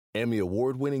Emmy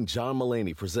award-winning John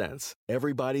Mulaney presents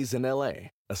Everybody's in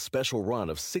L.A., a special run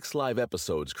of 6 live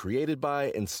episodes created by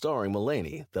and starring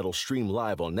Mulaney that'll stream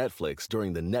live on Netflix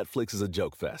during the Netflix is a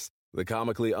Joke Fest. The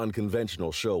comically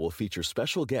unconventional show will feature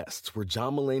special guests where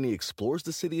John Mulaney explores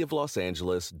the city of Los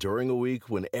Angeles during a week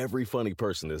when every funny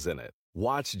person is in it.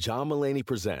 Watch John Mulaney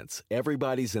Presents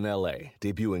Everybody's in L.A.,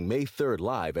 debuting May 3rd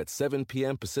live at 7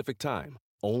 p.m. Pacific Time,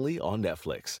 only on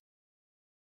Netflix.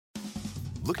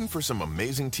 Looking for some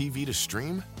amazing TV to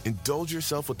stream? Indulge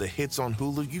yourself with the hits on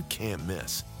Hulu you can't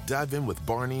miss. Dive in with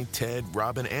Barney, Ted,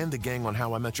 Robin, and the gang on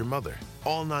How I Met Your Mother.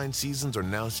 All 9 seasons are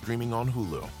now streaming on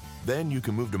Hulu. Then you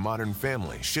can move to Modern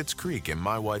Family, Schitt's Creek, and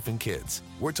My Wife and Kids.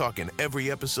 We're talking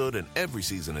every episode and every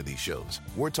season of these shows.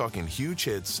 We're talking huge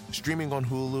hits, streaming on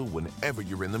Hulu whenever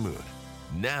you're in the mood.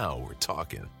 Now we're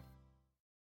talking.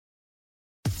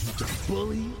 The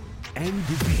Bully and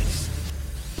the Beast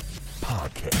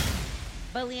podcast.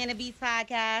 Bully and the Beast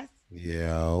podcast.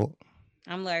 Yo.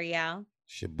 I'm L'Oreal.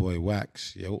 It's your boy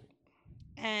Wax. Yo.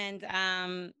 And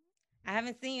I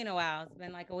haven't seen you in a while. It's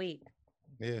been like a week.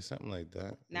 Yeah, something like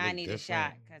that. Now I need a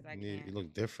shot because I can't. You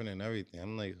look different and everything.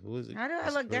 I'm like, who is it? How do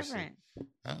I look different?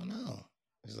 I don't know.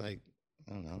 It's like,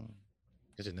 I don't know.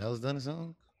 Get your nails done or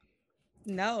something?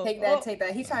 No. Take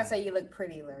that. He's trying to say you look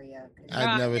pretty, L'Oreal.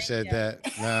 I never said that.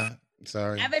 Nah.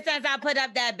 Sorry. Ever since I put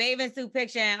up that bathing suit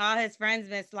picture and all his friends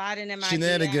been sliding in my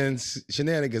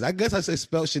Shenanigans. I guess I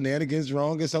spelled shenanigans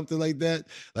wrong or something like that.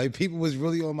 Like people was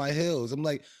really on my heels. I'm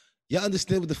like, y'all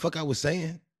understand what the fuck I was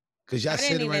saying? Because y'all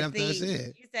said it right after I said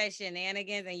it. You said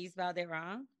shenanigans and you spelled it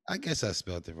wrong? I guess I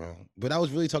spelled it wrong. But I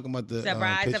was really talking about the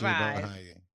surprise. behind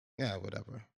you. Yeah,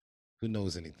 whatever. Who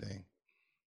knows anything?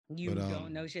 You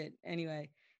don't know shit. Anyway.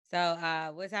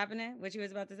 So what's happening? What you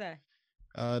was about to say?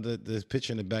 The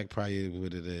picture in the back probably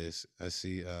what it is. I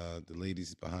see the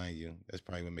ladies behind you. That's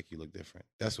probably what make you look different.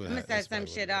 That's what I'm gonna set some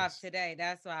shit off today.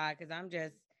 That's why, because I'm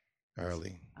just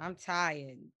early. I'm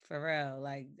tired for real,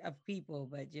 like of people,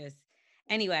 but just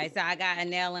anyway. So I got a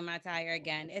nail in my tire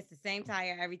again. It's the same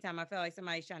tire every time. I feel like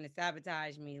somebody's trying to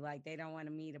sabotage me. Like they don't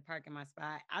want me to park in my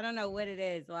spot. I don't know what it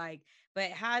is, like, but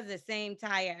it has the same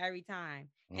tire every time.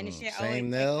 And the shit same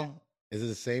nail. Is it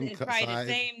the same? It's probably the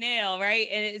same nail, right?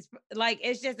 And it's like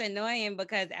it's just annoying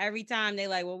because every time they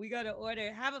like, well, we gotta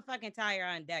have a fucking tire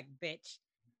on deck, bitch.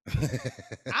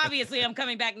 Obviously, I'm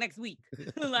coming back next week.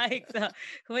 Like, so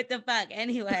what the fuck?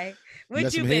 Anyway,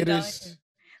 what you been going through?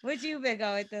 What you been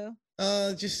going through?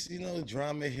 Just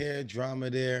drama here, drama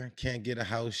there. Can't get a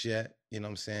house yet. You know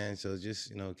what I'm saying? So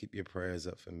just keep your prayers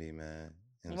up for me, man.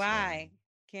 You know Why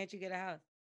can't you get a house?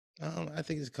 I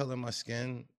think it's color of my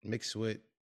skin mixed with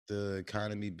the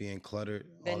economy being cluttered.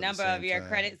 The number of your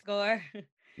credit score?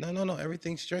 No.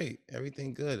 Everything's straight.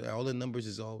 Everything good. All the numbers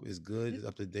is good. It's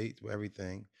up to date with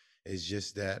everything. It's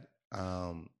just that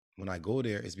when I go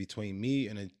there, it's between me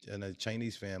and a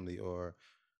Chinese family or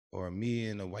me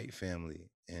and a white family.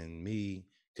 And me,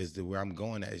 because where I'm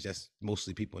going at is just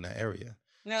mostly people in that area.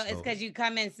 No, it's because you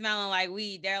come in smelling like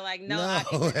weed. They're like, no.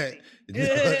 No, they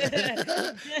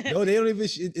don't even.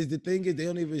 The thing is,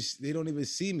 they don't even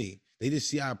see me. They just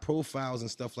see our profiles and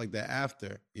stuff like that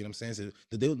after. You know what I'm saying?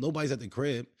 So nobody's at the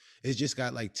crib. It's just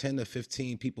got like 10 to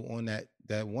 15 people on that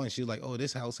one. She's like, oh,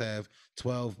 this house have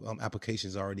 12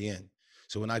 applications already in.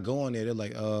 So when I go on there, they're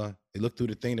like, they look through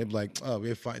the thing. They're like, oh,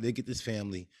 we're fine. They get this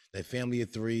family, that family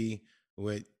of 3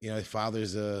 with, their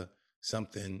father's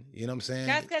something. You know what I'm saying?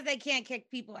 That's because they can't kick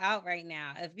people out right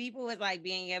now. If people was like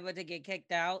being able to get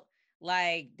kicked out,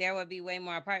 like there would be way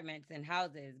more apartments and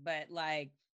houses. But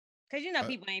like, because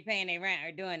people ain't paying their rent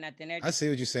or doing nothing. I see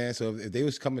what you're saying. So if they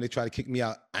was coming to try to kick me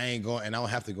out, I ain't going, and I don't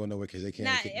have to go nowhere because they can't.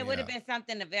 It would have been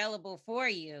something available for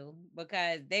you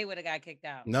because they would have got kicked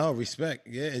out. No, respect.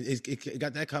 Yeah, it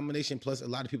got that combination. Plus, a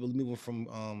lot of people moving from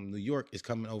New York is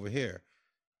coming over here. You know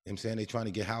what I'm saying? They're trying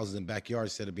to get houses in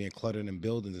backyards instead of being cluttered in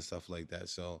buildings and stuff like that.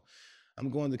 So I'm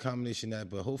going to combination that,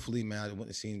 but hopefully, man, I went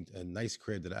and seen a nice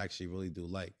crib that I actually really do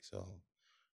like. So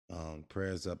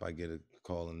prayers up. I get a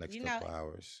call in the next couple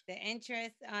hours. The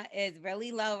interest is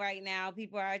really low right now.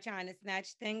 People are trying to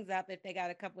snatch things up if they got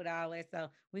a couple dollars. So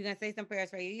we're going to say some prayers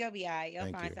for you. You'll be all right.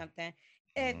 You'll find something.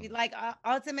 If you like,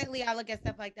 ultimately, I look at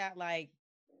stuff like that, like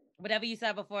whatever you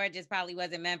said before, it just probably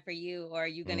wasn't meant for you, or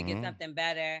you're going to get something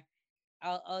better.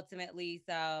 Ultimately,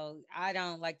 so I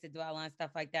don't like to dwell on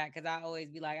stuff like that because I always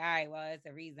be like, all right, well, it's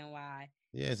a reason why.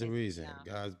 Yeah, it's a reason.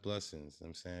 God's blessings.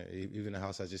 I'm saying even the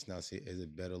house I just now see is a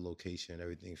better location and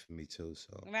everything for me too.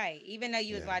 So right, even though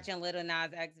you was watching Lil Nas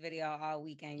X video all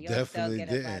weekend, you'll still get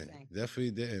a blessing.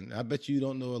 Definitely didn't. I bet you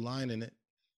don't know a line in it.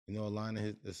 You know a line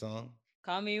in the song?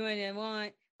 Call me when you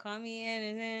want. Call me in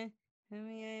and then.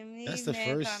 That's the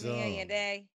first song. Call me on your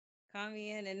day. Call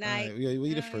me in the All night. right,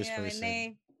 we the first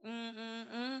person. You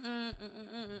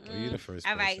the first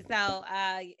All right, person. so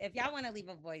if y'all want to leave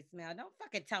a voicemail, don't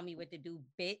fucking tell me what to do,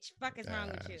 bitch. Fuck is wrong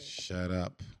with you? Shut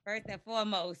up. First and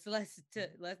foremost, let's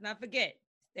not forget,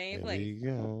 stay in Here place. we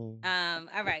go.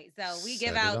 All right, so we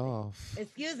give Set it out. off.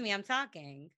 Excuse me, I'm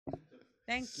talking.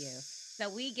 Thank you. So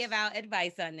we give out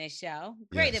advice on this show.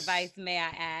 Great advice, may I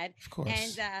add. Of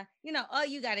course. And all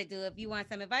you got to do if you want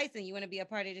some advice and you want to be a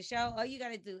part of the show, all you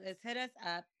got to do is hit us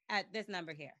up at this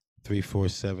number here.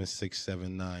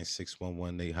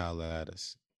 347-679-6118. They holler at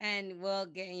us. And we'll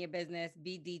get in your business.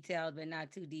 Be detailed, but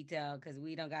not too detailed because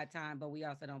we don't got time, but we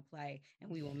also don't play, and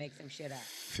we will make some shit up.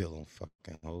 Feeling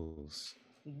fucking hoes.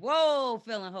 Whoa,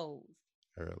 feeling hoes.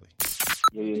 Early.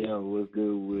 Yeah, what's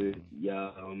good with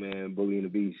y'all, man? Bully and the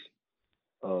Beast.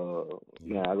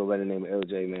 Man, I go by the name of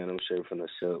LJ, man. I'm straight from the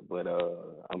SUP, but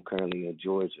I'm currently in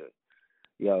Georgia.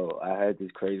 Yo, I had this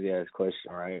crazy ass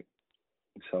question, right?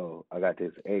 So I got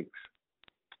this ex,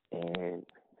 and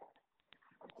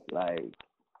like,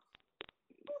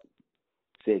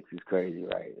 sex is crazy,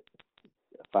 right?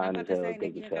 Fine as hell,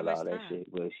 thick as hell, all that shit,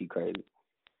 but she crazy.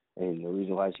 And the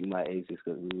reason why she my ex is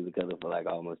because we were together for like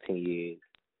almost 10 years.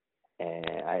 And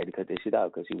I had to cut this shit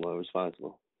out because she wasn't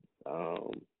responsible.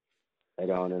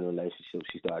 Later on in the relationship,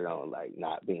 she started on like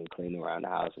not being clean around the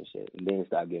house and shit, and then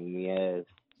started giving me ass.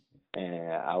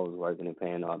 And I was working and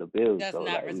paying all the bills. That's so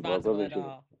not like we broke up responsible and at shit.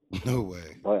 all. No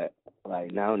way. But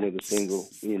like now, nigga single,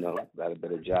 got a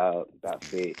better job, got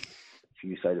fit,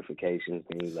 few certifications,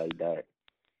 things like that.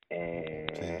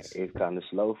 And it's kind of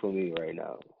slow for me right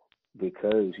now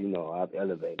because I've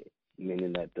elevated,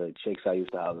 meaning that the chicks I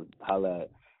used to holler at,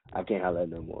 I can't holler at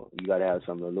no more. You gotta have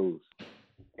something to lose.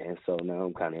 And so now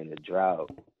I'm kind of in a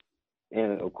drought.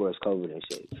 And, of course, COVID and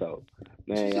shit. So,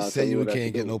 man, you y'all just said you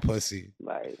can't get do. no pussy.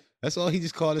 Like, that's all he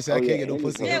just called us. I can't get no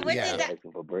pussy. Yeah, what is that?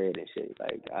 Asking for bread and shit.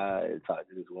 Like, I talked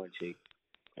to this one chick,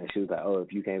 and she was like, oh,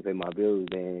 if you can't pay my bills,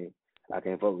 then I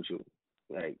can't fuck with you.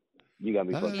 Like, you got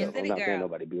me fucked up. I'm not paying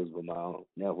nobody bills but my own.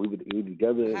 Now, if we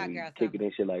together and we kick it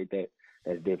and shit like that,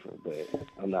 that's different. But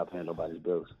I'm not paying nobody's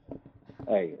bills.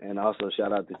 Hey, and also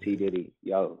shout out to T. Diddy.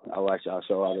 Yo, I watch y'all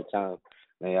show all the time.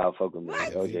 Man, y'all fuck with me.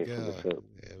 LJ from the SUP.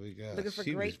 There we go. Looking for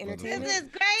great entertainment. This is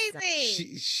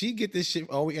crazy. She get this shit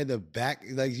all the way at the back.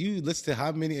 Like you listen to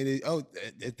how many.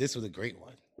 This was a great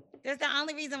one. That's the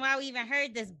only reason why we even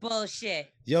heard this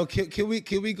bullshit. Yo, can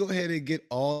we go ahead and get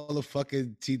all the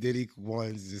fucking T Diddy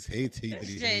ones? Just hey T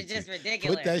Diddy. Shit is just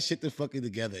ridiculous. Put that shit to fucking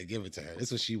together and give it to her.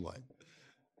 That's what she want.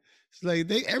 It's like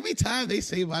every time they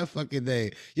say my fucking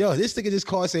name. Yo, this nigga just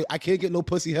called and say I can't get no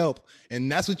pussy help,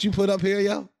 and that's what you put up here,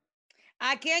 yo.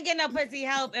 I can't get no pussy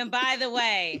help. And by the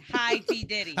way, hi T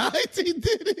Diddy. Hi T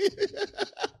Diddy.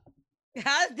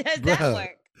 How does that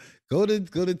work? Go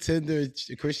to Tinder,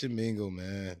 Christian Mingle,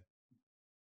 man.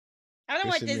 I don't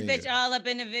want this bitch all up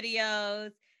in the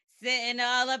videos, sitting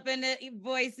all up in the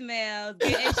voicemails,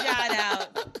 getting shout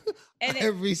out. And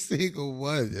every single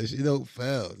one. She don't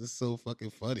fail. It's so fucking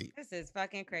funny. This is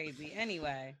fucking crazy.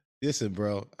 Anyway. Listen,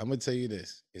 bro, I'm gonna tell you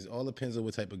this. It all depends on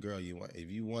what type of girl you want. If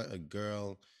you want a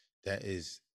girl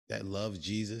that loves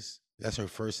Jesus, that's her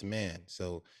first man.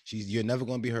 So you're never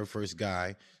gonna be her first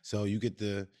guy. So you get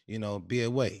to, be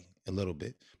away a little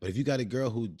bit. But if you got a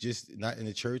girl who just not in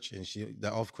the church and she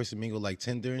that off Christian Mingle like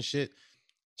Tinder and shit,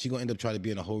 she gonna end up trying to be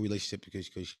in a whole relationship because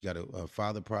she got a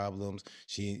father problems.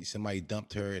 Somebody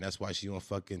dumped her and that's why she on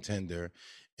fucking Tinder.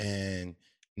 And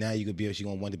now you could be. She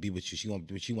gonna want to be with you. She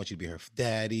wants you to be her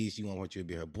daddy. She gonna want you to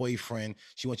be her boyfriend.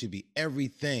 She wants you to be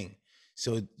everything.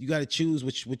 So you got to choose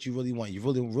what you really want. You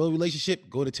real relationship,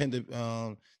 go to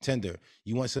Tinder.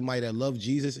 You want somebody that loves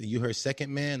Jesus and you her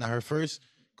second man, not her first,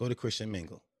 go to Christian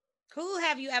Mingle. Who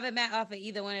have you ever met off of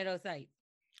either one of those sites?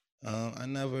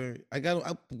 I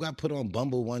got put on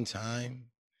Bumble one time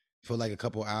for like a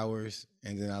couple hours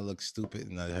and then I looked stupid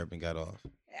and I haven't got off.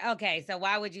 Okay, so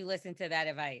why would you listen to that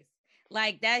advice?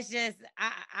 Like, that's just,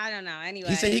 I don't know. Anyway.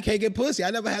 He said he can't get pussy. I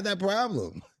never had that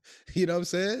problem. You know what I'm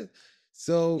saying?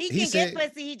 So he can get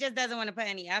pussy. He just doesn't want to put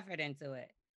any effort into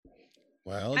it.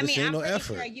 Well, this ain't no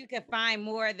effort. Sure you could find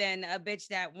more than a bitch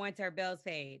that wants her bills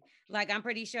paid. Like, I'm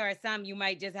pretty sure some you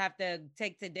might just have to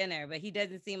take to dinner, but he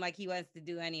doesn't seem like he wants to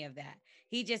do any of that.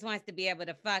 He just wants to be able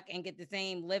to fuck and get the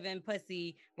same living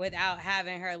pussy without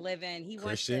having her living.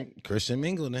 Christian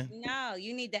Mingle, then. No,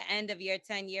 you need the end of your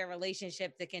 10-year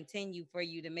relationship to continue for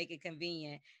you to make it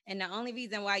convenient. And the only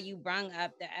reason why you brung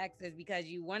up the ex is because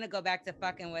you want to go back to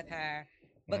fucking with her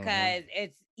because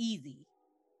it's easy.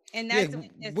 And that's what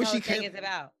this whole thing is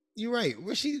about. You're right.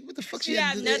 What the fuck she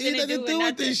have nothing to do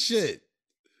with this shit?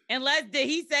 Unless did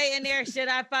he say in there, should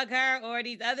I fuck her or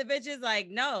these other bitches? Like,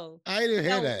 no. I didn't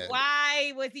hear So that.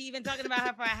 why was he even talking about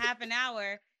her for a half an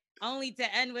hour only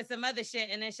to end with some other shit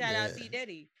and then shout out T.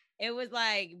 Diddy? It was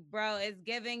like, bro, it's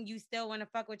giving you still want to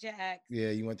fuck with your ex.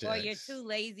 Yeah, you want your or ex. you're too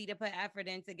lazy to put effort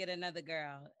in to get another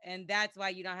girl. And that's why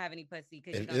you don't have any pussy.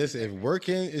 If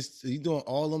working is you doing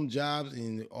all them jobs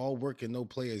and all work and no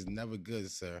play is never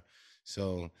good, sir.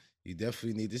 So you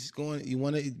definitely need this is going. You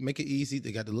want to make it easy.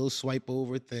 They got the little swipe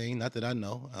over thing. Not that I don't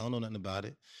know nothing about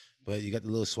it, but you got the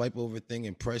little swipe over thing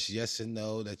and press yes and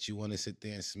no that you want to sit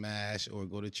there and smash or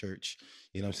go to church.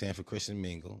 You know what I'm saying, for Christian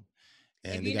mingle.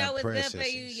 And if you know what's good for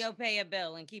you, you'll pay a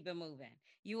bill and keep it moving.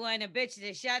 You want a bitch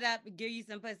to shut up, give you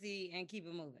some pussy, and keep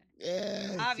it moving.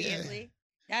 Yeah, obviously,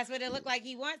 that's what it looked like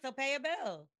he wants. So pay a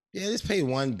bill. Yeah, just pay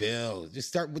one bill. Just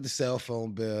start with the cell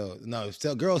phone bill. No,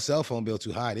 girl's cell phone bill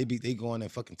too high. They go on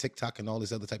and fucking TikTok and all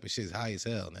this other type of shit is high as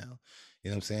hell now.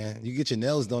 You know what I'm saying? You get your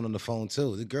nails done on the phone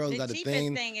too. The girls got a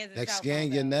thing that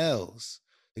scan your nails.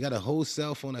 They got a whole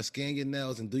cell phone that scan your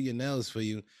nails and do your nails for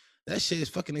you. That shit is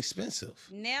fucking expensive.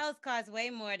 Nails cost way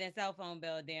more than cell phone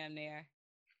bill, damn near.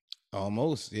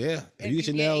 Almost, yeah. If you get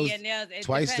your nails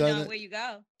twice done, where you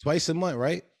go. Twice a month,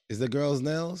 right? Is the girl's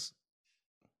nails?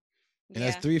 And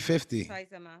that's $350.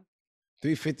 Twice a month.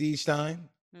 $350 each time.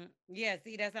 Yeah,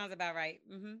 see, that sounds about right.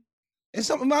 Mm-hmm. And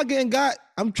something I getting got.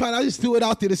 I just threw it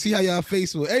out there to see how y'all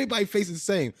face will. Everybody faces the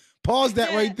same. Pause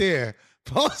that right there.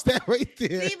 Pause that right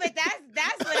there. See, but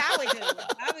that's what I would do.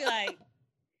 I'd be like,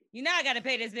 I got to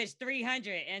pay this bitch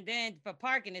 $300, and then for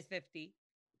parking is $50.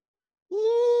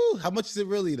 Ooh, how much is it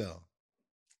really though?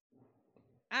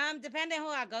 Depending who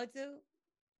I go to,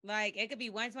 like it could be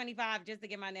 $125 just to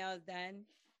get my nails done.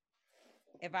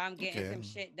 If I'm getting some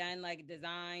shit done, like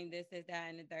design, this, that,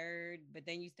 and the third, but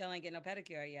then you still ain't getting no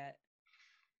pedicure yet.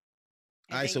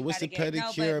 All right, so what's the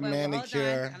pedicure,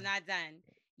 manicure? I'm not done.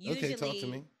 Usually, talk to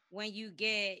me. When you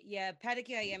get your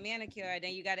pedicure, your manicure,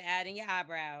 then you got to add in your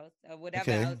eyebrows or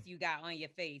whatever else you got on your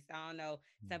face. I don't know.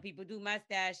 Some people do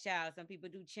mustache, child. Some people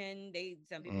do chin.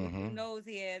 Some people do nose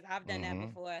hairs. I've done that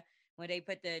before. When they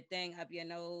put the thing up your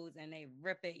nose and they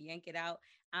rip it, yank it out.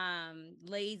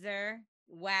 Laser,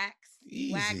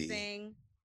 waxing,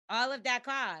 all of that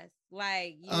costs.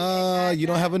 Like you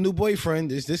don't have a new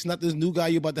boyfriend. This not this new guy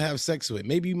you're about to have sex with.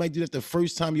 Maybe you might do that the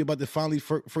first time you're about to finally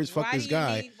first fuck this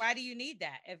guy. Why do you need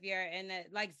that? If you're in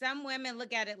like some women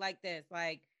look at it like this.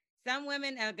 Like some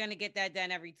women are gonna get that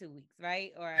done every 2 weeks,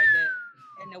 right? Or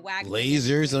the wax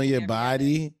lasers on your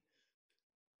body.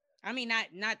 I mean,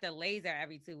 not the laser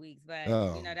every 2 weeks, but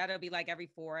that'll be like every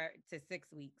 4 to 6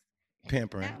 weeks.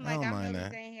 Pampering. I'm like, I don't mind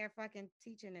that. Staying here fucking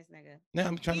teaching this nigga. No,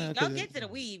 I'm trying to don't get to the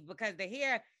weave because the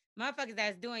hair, motherfuckers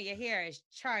that's doing your hair is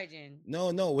charging.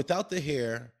 No, without the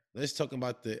hair, let's talk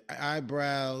about the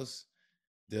eyebrows,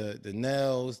 the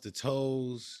nails, the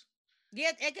toes.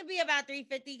 Yeah, it could be about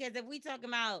 $350 because if we talking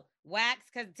about wax,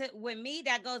 because with me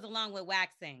that goes along with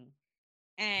waxing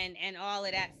and all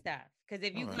of that stuff. Because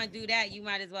if you're gonna do that, you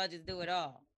might as well just do it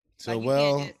all. So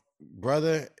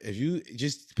brother, if you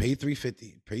just pay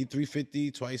 $350, pay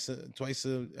 $350 twice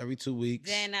every 2 weeks.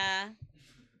 Then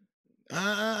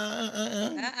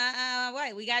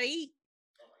what? We gotta eat.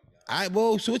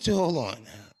 Switch it. Hold on.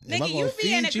 Nigga, you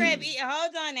be in the crib eating.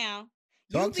 Hold on now.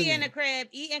 You be in the crib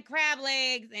eating crab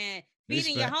legs and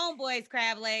feeding your homeboys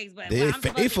crab legs, but they're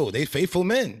faithful. They faithful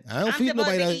men. I don't feed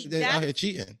nobody that out here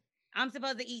cheating. I'm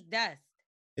supposed to eat dust.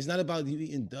 It's not about you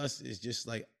eating dust. It's just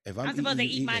like if I'm supposed to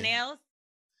eat my nails.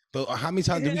 But how many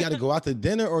times do we got to go out to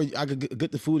dinner, or I could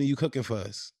get the food and you cooking for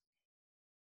us?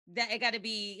 That it got to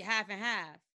be half and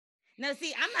half. No,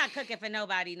 see, I'm not cooking for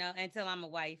nobody until I'm a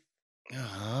wife.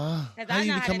 How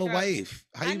you become a wife?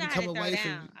 How you become a wife?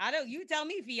 I don't. You tell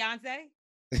me, fiance.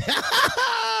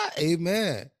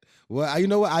 Amen. Well, you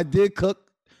know what? I did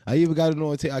cook. I even got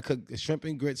to I cooked shrimp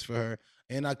and grits for her,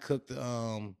 and I cooked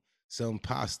some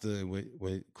pasta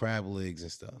with crab legs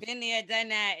and stuff. Been there, done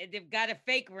that. They've got a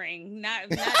fake ring. Not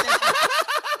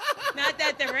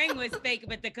that the ring was fake,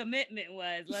 but the commitment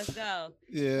was. Let's go.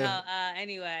 Yeah. So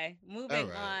anyway,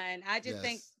 moving on. I just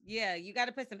think, you got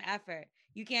to put some effort.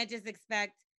 You can't just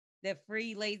expect the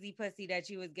free lazy pussy that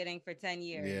you was getting for 10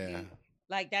 years. Yeah.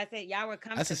 Like that's it. Y'all were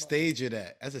comfortable. That's a stage of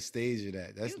that.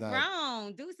 That's you not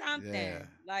grown. Do something.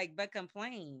 Yeah. But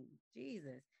complain.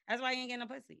 Jesus. That's why you ain't getting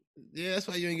no pussy. Yeah, that's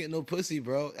why you ain't getting no pussy,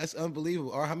 bro. That's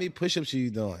unbelievable. Or how many push-ups are you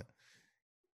doing?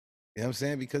 You know what I'm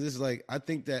saying? Because it's like, I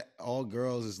think that all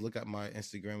girls just look at my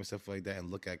Instagram and stuff like that and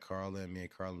look at Carla and me and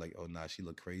Carla like, oh, nah, she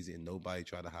look crazy and nobody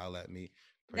try to holler at me.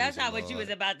 That's not what you was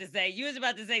about to say. You was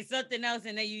about to say something else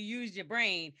and then you used your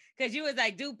brain. Because you was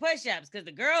like, do push-ups. Because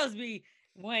the girls be,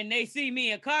 When they see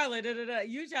me and Carla,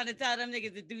 you trying to tell them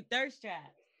niggas to do thirst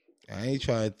traps. I ain't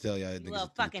trying to tell y'all You niggas little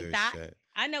to do fucking thirst thought. trap.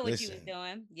 I know what you Listen, was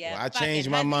doing. Yeah, well, I fucking changed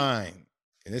my hussy. mind.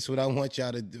 And this is what I want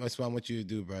y'all to do. That's what I want you to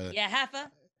do, brother. Yeah, heifer.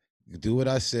 Do what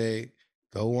I say.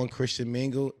 Go on Christian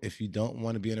Mingle if you don't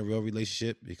want to be in a real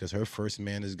relationship because her first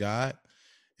man is God.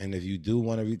 And if you do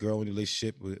want to grow in a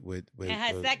relationship with And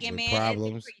her second man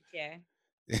problems, is the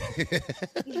preacher.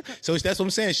 So that's what I'm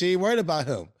saying. She ain't worried about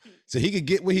him. So he could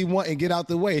get what he want and get out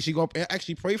the way. She gonna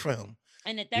actually pray for him.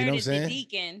 And the third is the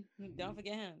deacon. Don't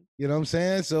forget him. You know what I'm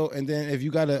saying? So, and then if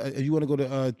you want to go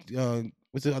to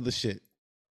what's the other shit?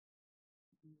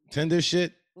 Tinder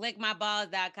shit?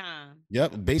 Lickmyballs.com.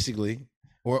 Yep, basically.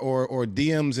 Or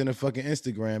DMs in a fucking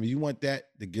Instagram. You want that,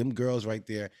 the them girls right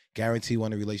there guarantee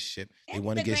want a relationship. They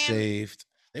want to get saved.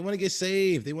 They want to get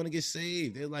saved. They want to get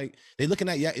saved. They're like, they looking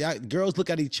at yeah, girls look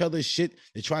at each other's shit.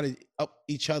 They try to up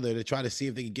each other to try to see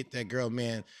if they can get that girl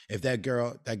man, if that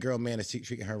girl man is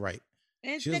treating her right.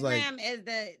 Instagram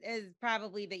is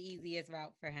probably the easiest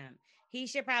route for him. He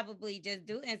should probably just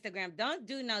do Instagram. Don't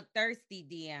do no thirsty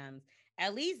DMs.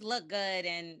 At least look good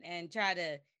and try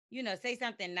to, say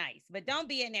something nice. But don't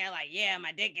be in there like, yeah,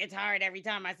 my dick gets hard every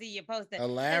time I see you post it.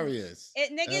 Hilarious.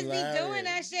 Niggas be doing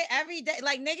that shit every day.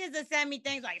 Like niggas will send me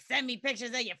things like, send me pictures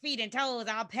of your feet and toes,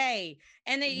 I'll pay.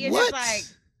 And then you're just like,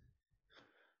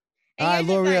 all right,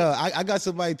 L'Oreal, like, I got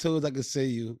somebody toes I can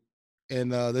send you.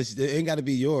 And it ain't got to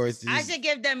be yours. I should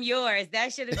give them yours.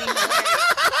 That should have been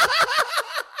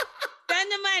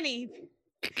Send the money.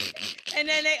 And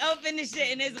then they open the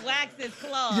shit and it's wax is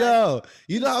claws. Yo,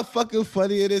 you know how fucking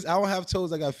funny it is? I don't have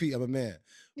toes, I got feet. I'm a man.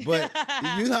 But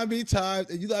you know how many times,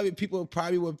 you know how many people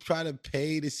probably would try to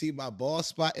pay to see my ball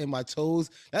spot and my toes?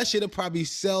 That shit'll probably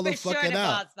sell the fucking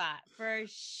out. Ball spot, for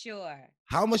sure.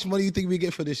 How much money you think we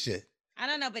get for this shit? I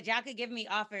don't know, but y'all could give me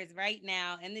offers right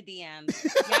now in the DMs.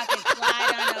 Y'all can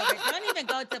slide on over. Don't even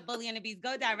go to Bully and the Beast.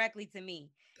 Go directly to me.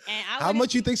 And how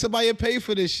much you think somebody would pay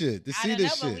for this shit? To see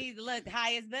this shit? But we look,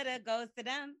 highest bidder goes to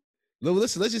them. Look,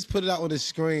 listen, let's just put it out on the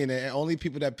screen and only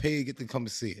people that pay get to come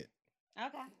and see it.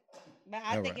 Okay. But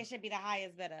I think it should be the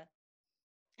highest bidder.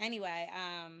 Anyway,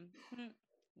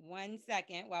 1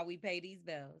 second while we pay these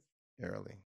bills.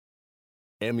 Early.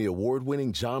 Emmy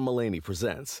award-winning John Mulaney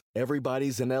presents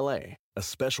Everybody's in L.A., a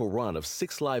special run of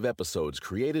 6 live episodes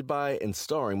created by and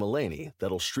starring Mulaney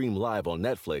that'll stream live on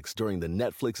Netflix during the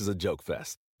Netflix is a Joke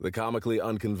Fest. The comically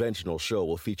unconventional show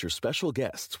will feature special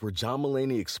guests where John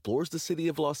Mulaney explores the city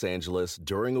of Los Angeles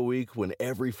during a week when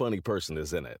every funny person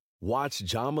is in it. Watch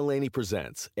John Mulaney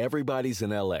Presents Everybody's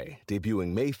in L.A.,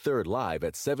 debuting May 3rd live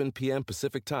at 7 p.m.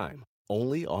 Pacific Time,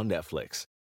 only on Netflix.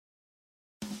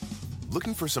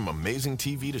 Looking for some amazing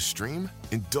TV to stream?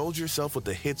 Indulge yourself with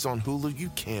the hits on Hulu you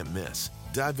can't miss.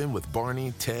 Dive in with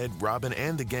Barney, Ted, Robin,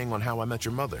 and the gang on How I Met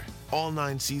Your Mother. All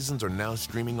 9 seasons are now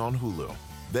streaming on Hulu.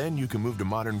 Then you can move to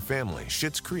Modern Family,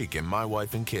 Schitt's Creek, and My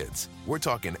Wife and Kids. We're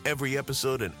talking every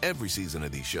episode and every season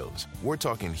of these shows. We're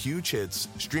talking huge hits,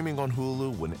 streaming on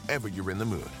Hulu whenever you're in the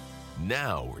mood.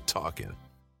 Now we're talking.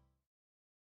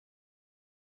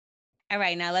 All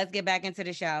right, now let's get back into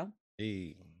the show.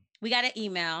 Hey. We got an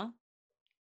email.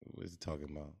 What is it talking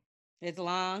about? It's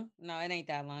long? No, it ain't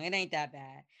that long. It ain't that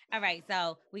bad. All right,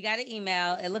 so we got an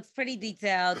email. It looks pretty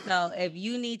detailed. So if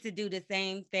you need to do the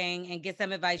same thing and get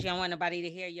some advice, you don't want nobody to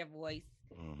hear your voice,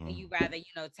 and you rather,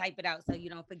 type it out so you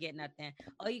don't forget nothing.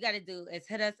 All you got to do is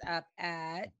hit us up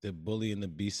at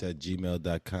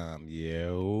thebullyandthebeast@gmail.com.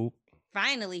 Yo.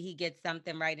 Finally, he gets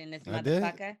something right in this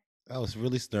motherfucker. I was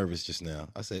really nervous just now.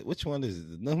 I said, which one is it?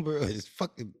 The number or this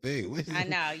fucking thing? I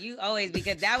know. You always,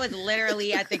 because that was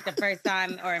literally, I think, the first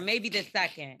time, or maybe the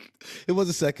second. It was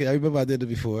the second. I remember I did it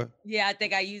before. Yeah, I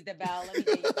think I used the bell. Let me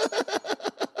get you.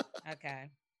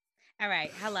 Okay. All right.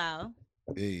 Hello.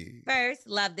 Hey. First,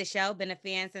 love the show. Been a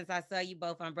fan since I saw you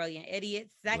both on Brilliant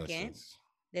Idiots. Second, Blessings.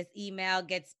 This email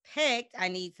gets picked. I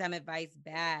need some advice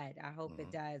bad. I hope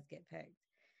it does get picked.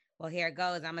 Well, here it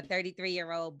goes. I'm a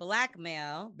 33-year-old Black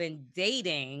male, been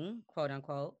dating, quote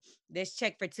unquote, this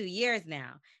chick for 2 years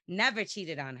now. Never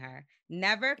cheated on her.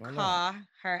 Never call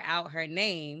her out her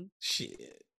name.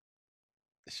 Shit.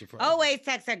 Always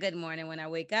text her good morning when I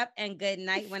wake up and good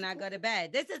night when I go to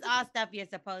bed. This is all stuff you're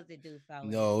supposed to do, fellas.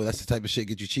 No, that's the type of shit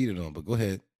get you cheated on. But go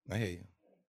ahead. I hear you.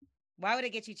 Why would it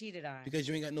get you cheated on? Because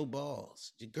you ain't got no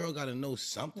balls. Your girl got to know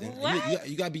something. What?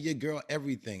 You got to be your girl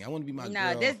everything. I want to be my girl.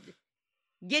 No, this...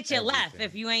 Get your left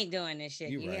if you ain't doing this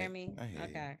shit. You right. hear me? I hear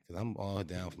okay. Because I'm all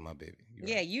down for my baby.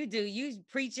 Yeah, right. You do. You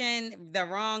preaching the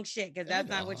wrong shit because that's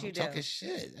not what you do. Talking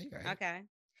shit. Right. Okay.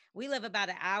 We live about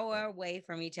an hour away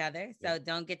from each other, so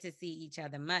don't get to see each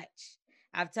other much.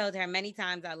 I've told her many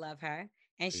times I love her,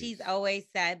 And she's always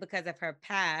said, because of her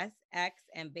past ex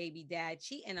and baby dad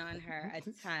cheating on her a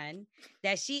ton,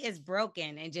 that she is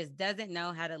broken and just doesn't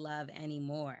know how to love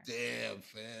anymore. Damn,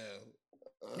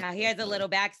 fam. Now, here's a little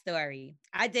backstory.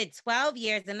 I did 12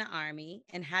 years in the Army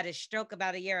and had a stroke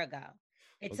about a year ago.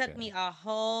 It took me a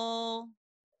whole,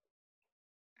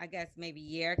 I guess maybe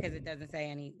year, because it doesn't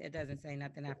say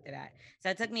nothing after that. So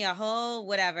it took me a whole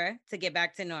whatever to get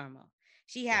back to normal.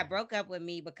 She had broke up with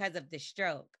me because of the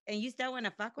stroke. And you still want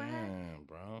to fuck with her? Damn,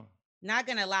 bro. Not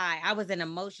gonna lie, I was an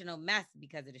emotional mess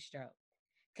because of the stroke.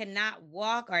 Could not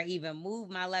walk or even move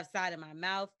my left side of my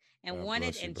mouth, and God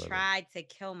wanted bless you, and brother. tried to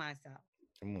kill myself.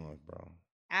 Come on, bro.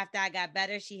 After I got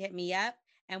better, she hit me up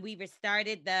and we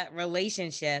restarted the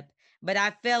relationship, but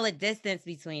I feel a distance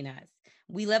between us.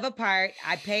 We live apart.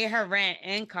 I pay her rent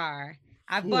and car.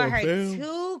 I've bought her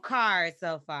 2 cars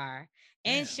so far,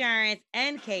 insurance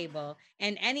and cable,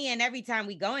 and any and every time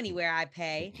we go anywhere, I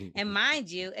pay. And mind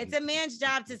you, it's a man's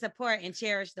job to support and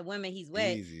cherish the women he's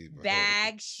with. Easy, bro.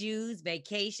 Bags, shoes,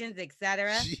 vacations,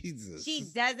 etc. Jesus. She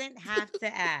doesn't have to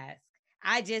ask.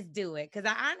 I just do it because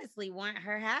I honestly want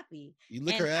her happy. You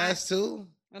lick her ass too?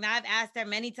 And I've asked her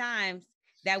many times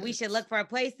that we should look for a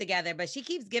place together, but she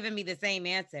keeps giving me the same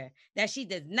answer, that she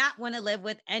does not want to live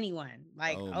with anyone.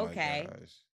 Like, okay.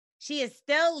 Gosh. She is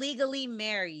still legally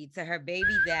married to her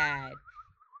baby dad.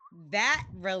 That's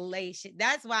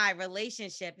why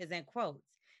relationship is in quotes.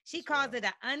 She calls it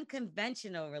an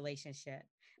unconventional relationship.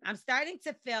 I'm starting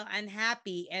to feel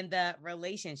unhappy in the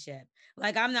relationship.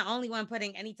 Like I'm the only one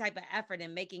putting any type of effort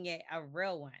in making it a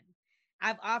real one.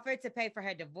 I've offered to pay for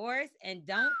her divorce and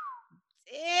don't.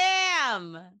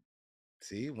 Damn.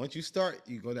 See, once you start,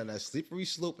 you go down that slippery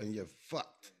slope and you're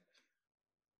fucked.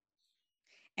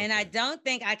 And I don't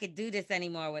think I could do this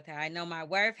anymore with her. I know my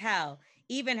worth. Hell,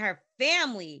 even her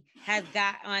family has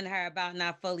got on her about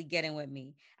not fully getting with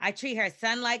me. I treat her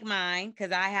son like mine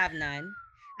because I have none.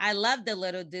 I love the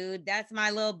little dude. That's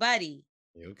my little buddy.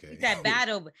 Okay.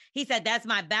 He said, that's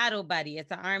my battle buddy.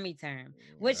 It's an Army term.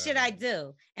 What should I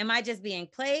do? Am I just being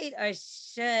played, or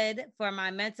should, for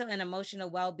my mental and emotional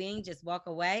well-being, just walk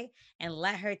away and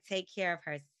let her take care of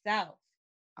herself?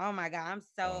 Oh my God, I'm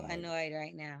so annoyed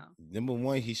right now. Number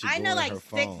one, he should. I know like 6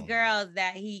 phone. girls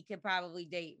that he could probably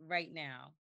date right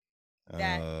now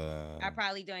that are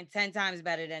probably doing 10 times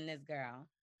better than this girl.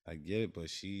 I get it, but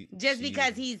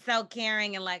because he's so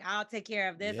caring and like, I'll take care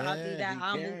of this, I'll do that,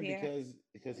 I'll move here.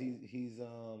 Because he's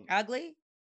ugly.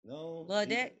 No, little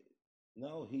dick.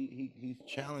 No, he's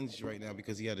challenged right now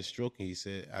because he had a stroke, and he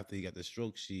said after he got the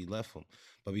stroke, she left him.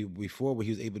 But before, when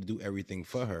he was able to do everything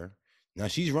for her, now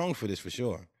she's wrong for this for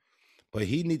sure. But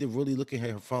he need to really look at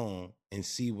her phone and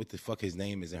see what the fuck his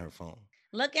name is in her phone.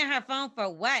 Look at her phone for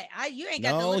what? You ain't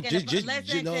got to look at her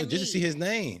phone. Just to see his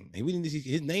name. And we need to see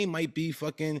his name might be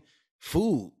fucking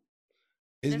food.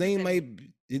 His name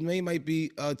might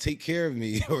be take care of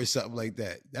me or something like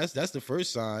that. That's the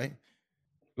first sign.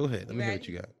 Go ahead. Let me hear what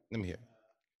you got. Let me hear.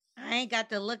 I ain't got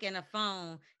to look in a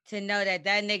phone to know that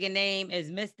nigga name is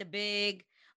Mr. Big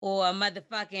or a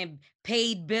motherfucking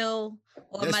paid bill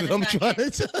or that's what I'm trying to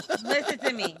tell. Listen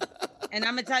to me. And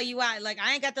I'm going to tell you why. Like,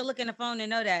 I ain't got to look in the phone to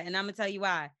know that. And I'm going to tell you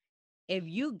why. If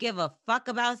you give a fuck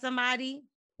about somebody,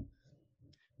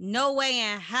 no way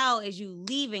in hell is you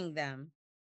leaving them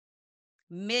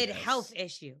mid-health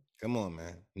issue. Come on,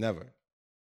 man. Never.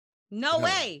 No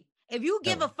way. If you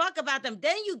give a fuck about them,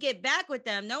 then you get back with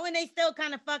them, knowing they still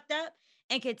kind of fucked up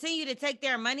and continue to take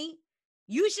their money.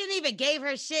 You shouldn't even gave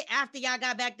her shit after y'all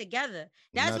got back together.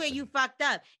 That's where you fucked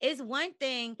up. It's one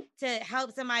thing to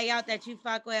help somebody out that you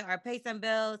fuck with or pay some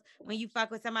bills when you fuck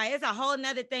with somebody. It's a whole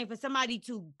nother thing for somebody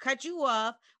to cut you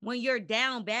off when you're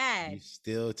down bad. You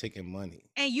still taking money.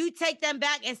 And you take them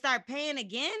back and start paying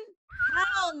again?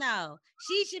 Hell no.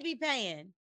 She should be paying.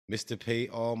 Mr. Pay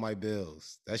All My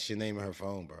Bills. That's your name on her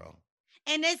phone, bro.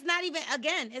 And it's not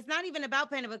even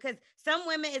about paying it, because some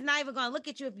women is not even going to look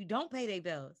at you if you don't pay their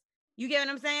bills. You get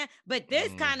what I'm saying? But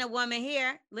this kind of woman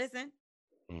here, listen,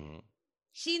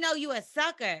 she know you a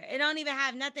sucker. It don't even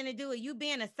have nothing to do with you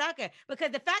being a sucker.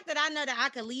 Because the fact that I know that I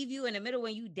could leave you in the middle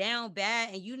when you down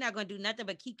bad and you not going to do nothing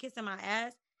but keep kissing my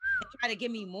ass and try to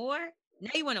give me more.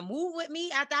 Now you want to move with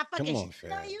me after I fucking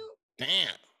on you? Damn.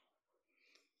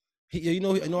 You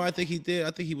know, I think he did.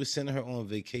 I think he was sending her on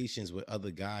vacations with other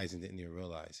guys and didn't even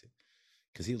realize it.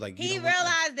 Because he was like, he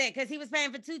realized it because he was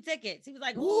paying for 2 tickets. He was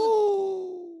like,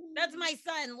 ooh, that's my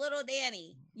son, little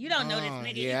Danny. You don't know this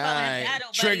nigga. Yeah, you call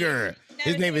him Trigger.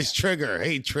 His name is Trigger.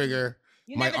 Hey, Trigger.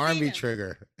 My Army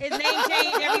Trigger. His name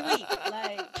changed every week.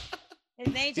 Like,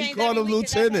 his name changed. He called him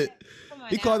Lieutenant.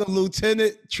 He called him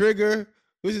Lieutenant Trigger.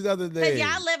 What's his other Because name?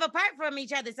 y'all live apart from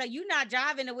each other. So you not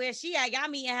driving to where she at. Y'all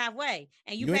meeting halfway.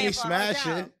 And you You paying ain't for a hotel.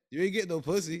 smashing. You ain't getting no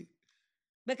pussy.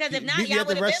 Because if not, Meet me y'all at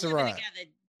the would have been living restaurant. together.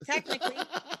 Technically.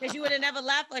 Because you would have never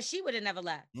left or she would have never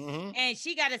left. Mhm. And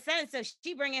she got a son. So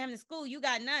she bringing him to school. You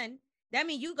got none. That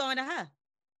means you going to her.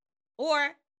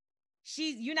 Or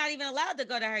you're not even allowed to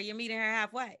go to her. You're meeting her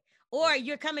halfway. Or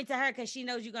you're coming to her because she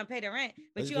knows you're going to pay the rent.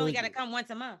 But Let's you go only ahead- got to come once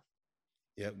a month.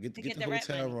 Yep, get to the get the rent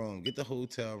hotel money. room. Get the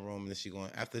hotel room. And then she going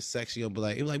after sex, she gonna be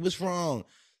like, what's wrong?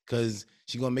 Cause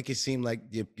she gonna make it seem like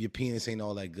your penis ain't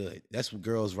all that good. That's what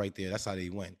girls right there. That's how they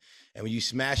win. And when you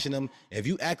smashing them, if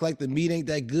you act like the meat ain't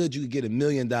that good, you could get $1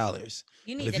 million.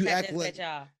 You need to cut this bitch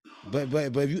off. But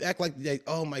if you act like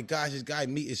oh my gosh, this guy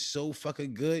meat is so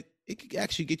fucking good, it could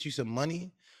actually get you some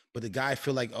money. But the guy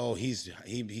feel like, oh,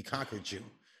 he conquered you.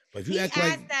 But if you act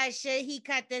like that shit, he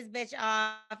cut this bitch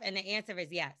off, and the answer is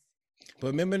yes. But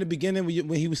remember in the beginning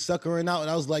when he was suckering out, and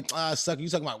I was like, sucker, you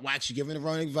talking about wax? You giving the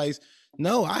wrong advice?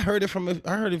 No, I heard it from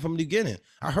the beginning.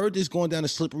 I heard this going down a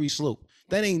slippery slope.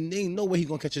 That ain't no way he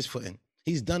gonna catch his footing.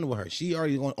 He's done with her. She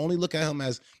already gonna only look at him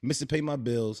as Mr. Pay My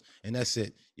Bills, and that's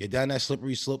it. You're down that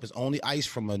slippery slope. It's only ice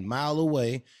from a mile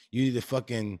away. You need to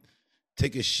fucking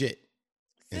take a shit.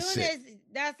 As soon as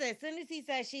he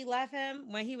said she left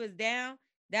him when he was down,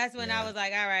 that's when I was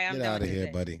like, all right, I'm get done out with of this here,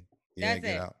 bitch. buddy. Yeah, That's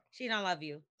get it. out. She don't love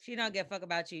you. She don't give a fuck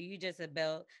about you. You just a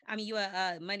bill. I mean, you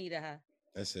money to her.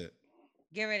 That's it.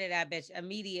 Get rid of that bitch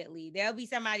immediately. There'll be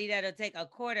somebody that'll take a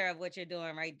quarter of what you're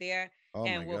doing right there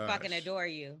and will fucking adore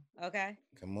you. Okay?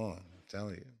 Come on. I'm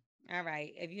telling you. All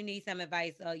right. If you need some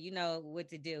advice, you know what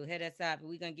to do. Hit us up.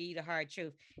 We're going to give you the hard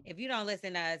truth. If you don't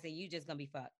listen to us, then you just going to be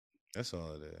fucked. That's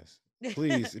all it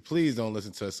is. Please don't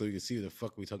listen to us so you can see what the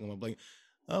fuck we talking about. Like,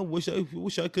 I wish I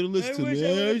could have listened to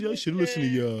me. I should listen to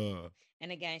y'all.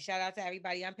 And again, shout out to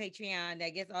everybody on Patreon that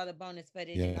gets all the bonus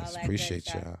footage yes, and all that appreciate good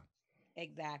stuff. y'all.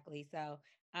 Exactly. So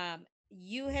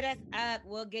you hit us up.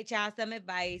 We'll get y'all some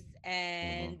advice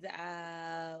and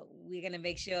we're going to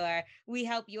make sure we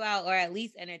help you out or at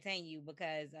least entertain you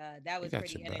because that was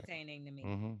pretty entertaining to me.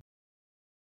 Mm-hmm.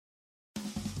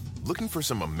 Looking for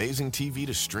some amazing TV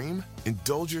to stream?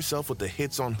 Indulge yourself with the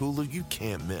hits on Hulu you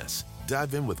can't miss.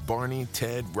 Dive in with Barney,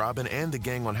 Ted, Robin, and the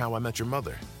gang on How I Met Your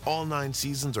Mother. All 9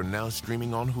 seasons are now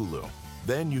streaming on Hulu.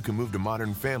 Then you can move to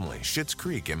Modern Family, Schitt's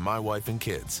Creek, and My Wife and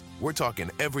Kids. We're talking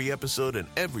every episode and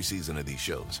every season of these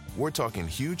shows. We're talking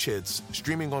huge hits,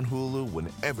 streaming on Hulu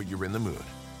whenever you're in the mood.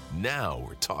 Now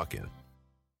we're talking.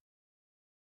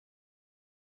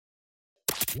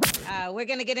 We're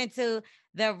going to get into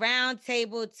the round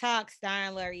table talk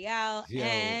starring L'Oreal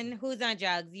and Who's on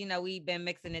Drugs. You know, we've been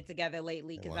mixing it together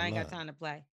lately because I ain't got time to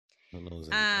play.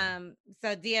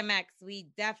 So DMX, we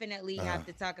definitely have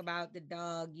to talk about the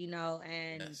dog, you know,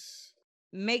 and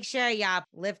make sure y'all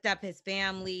lift up his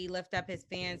family, lift up his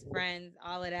fans, friends,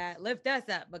 all of that. Lift us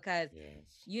up because,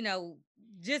 you know,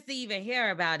 just to even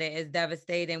hear about it is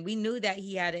devastating. We knew that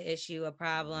he had an issue, a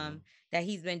problem that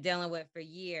he's been dealing with for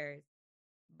years.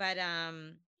 But,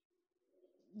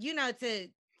 you know, to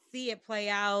see it play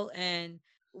out and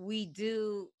we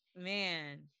do,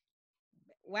 man,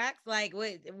 Wax, like,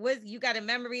 what you got a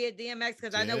memory of DMX?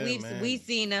 Because I know we've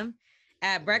seen him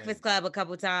at Breakfast Club a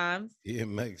couple times.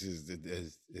 DMX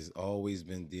is always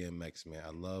been DMX, man.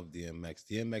 I love DMX.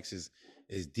 DMX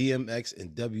is DMX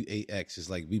and WAX. It's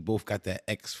like we both got that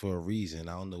X for a reason.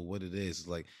 I don't know what it is. It's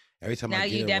like every time I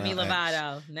get you Demi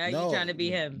Lovato. Now you trying to be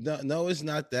him. No, it's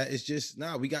not that. It's just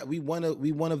we one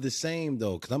of the same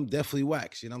though. Cause I'm definitely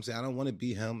Wax. You know what I'm saying? I don't want to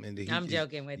be him. And I'm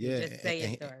joking with you. Just say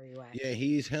your story, Wax. Yeah,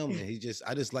 he's him. And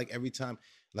I just like every time.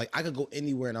 Like I could go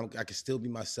anywhere and I could still be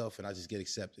myself and I just get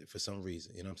accepted for some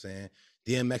reason. You know what I'm saying?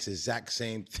 DMX exact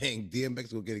same thing.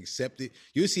 DMX will get accepted.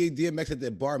 You see DMX at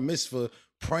the bar mitzvah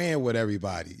praying with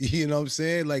everybody. You know what I'm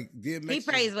saying? Like DMX. He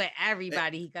prays with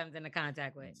everybody he comes into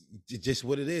contact with. Just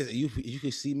what it is. You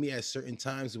can see me at certain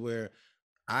times where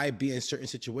I be in certain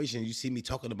situations. You see me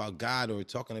talking about God or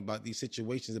talking about these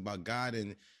situations about God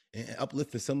and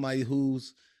uplifting somebody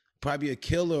who's probably a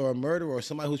killer or a murderer or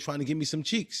somebody who's trying to give me some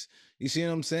cheeks. You see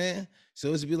what I'm saying?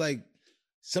 So it's be like,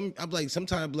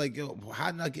 sometimes I'm like, yo,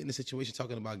 how did I get in a situation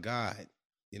talking about God?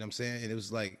 You know what I'm saying? And it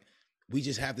was like, we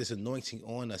just have this anointing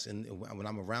on us. And when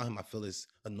I'm around him, I feel this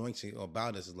anointing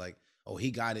about us. It's like, oh, he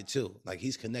got it too. Like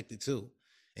he's connected too.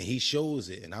 And he shows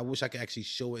it. And I wish I could actually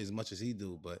show it as much as he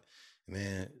do. But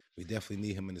man, we definitely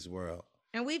need him in this world.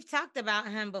 And we've talked about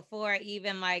him before,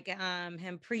 even like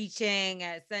him preaching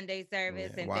at Sunday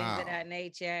service and things of that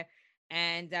nature.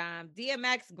 And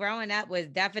DMX growing up was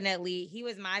definitely, he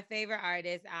was my favorite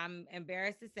artist. I'm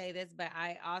embarrassed to say this, but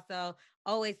I also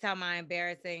always tell my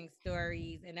embarrassing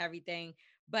stories and everything.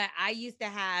 But I used to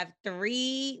have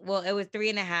three. Well, it was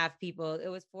 3.5 people. It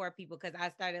was 4 people because I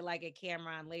started like at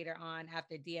Cameron later on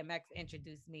after DMX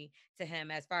introduced me to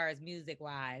him as far as music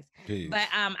wise. But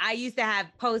I used to have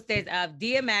posters of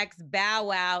DMX, Bow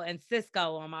Wow, and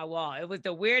Cisco on my wall. It was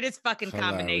the weirdest fucking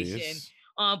combination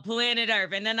on planet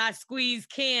Earth. And then I squeezed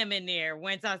Cam in there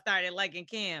once I started liking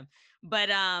Cam. But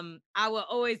I would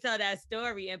always tell that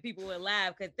story and people would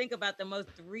laugh because think about the most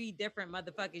 3 different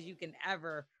motherfuckers you can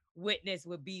ever witness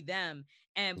would be them.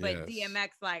 But DMX,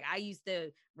 like I used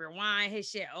to rewind his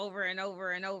shit over and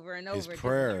over and over and over. His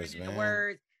prayers, man. The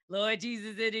words, Lord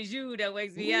Jesus, it is you that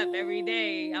wakes me up every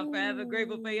day. I'm forever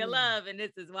grateful for your love. And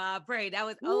this is why I pray. That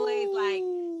was always like,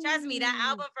 trust me, that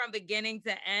album from beginning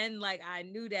to end, like I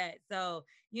knew that. So,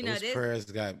 you know, those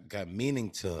prayers got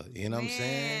meaning to it. You know what I'm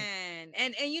saying?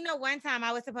 And you know, one time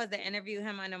I was supposed to interview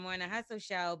him on the Morning Hustle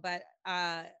show, but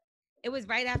it was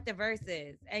right after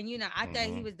Versus. And, you know, I thought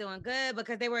he was doing good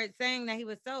because they were saying that he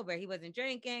was sober. He wasn't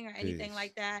drinking or anything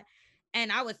like that.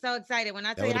 And I was so excited when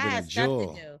I tell you I had stuff to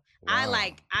do. Wow.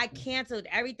 I canceled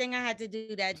everything I had to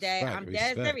do that day. I'm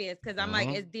dead serious because I'm like,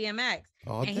 it's DMX.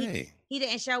 All day. He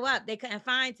didn't show up. They couldn't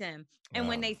find him. And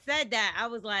when they said that, I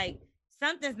was like,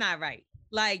 something's not right.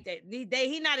 Like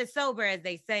he not as sober as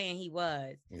they saying he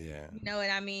was. Yeah. You know what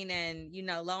I mean? And, you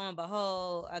know, lo and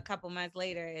behold, a couple months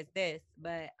later it's this.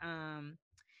 But,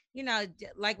 you know,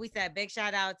 like we said, big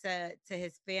shout out to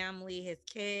his family, his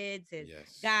kids, his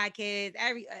god kids,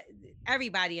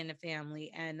 everybody in the family.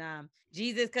 And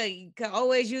Jesus could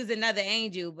always use another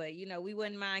angel, but, you know, we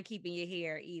wouldn't mind keeping you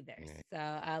here either.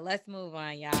 So let's move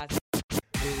on, y'all.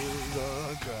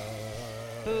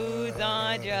 Who's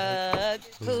on drugs?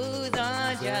 Who's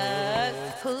on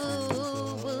drugs? Who,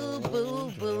 boo,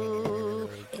 boo, boo,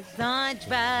 is on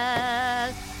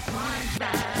drugs?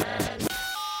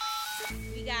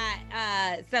 We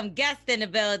got some guests in the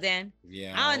building.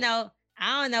 Yeah. I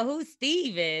don't know who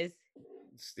Steve is.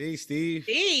 Steve. Steve,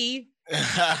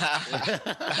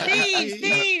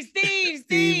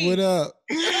 what up?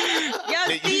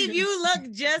 Yo, Steve, you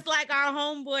look just like our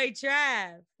homeboy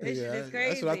Trav. This shit is crazy.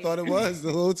 That's what I thought it was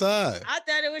the whole time. I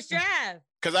thought it was Trav.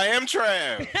 Cause I am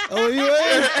Trav. Oh, you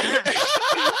is?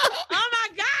 Oh my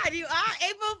God, you are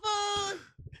April Fools.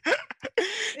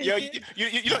 Yo,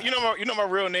 you know my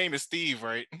real name is Steve,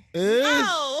 right?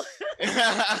 Oh.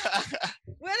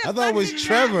 I thought it was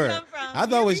Trevor. I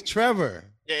thought it was Trevor.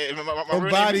 Yeah, my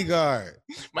Bodyguard.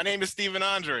 My name is Steven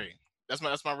Andre. That's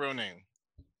my real name.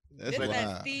 That's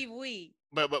Steve Wee.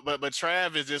 But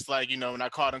Trav is just like, you know, when I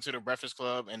called him to the Breakfast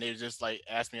Club and they just like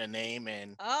asked me a name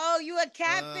and you a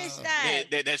catfish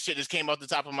that shit just came off the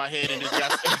top of my head and just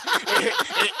got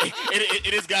it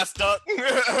just got stuck.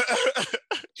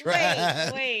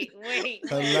 Wait.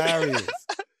 Hilarious.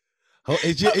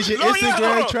 Is your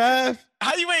Instagram Trav?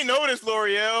 How you ain't know this,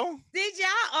 L'Oreal? Did y'all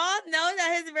all know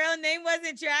that his real name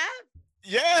wasn't Trav?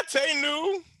 Yeah, Tay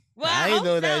knew. Well, I didn't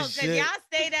know that shit. Because y'all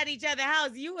stayed at each other's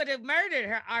house, you would have murdered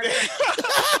her.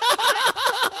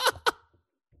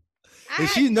 And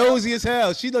she nosy as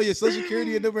hell. She know your social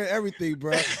security number and everything,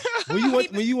 bro.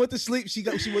 When you went to sleep, she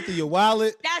went to your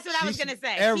wallet. That's what I was gonna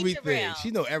say. Everything. She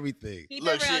know everything. Keep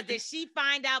it real. Did she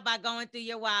find out by going through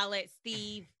your wallet,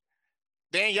 Steve?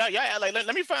 Dang, y'all like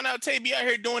let me find out Tay be out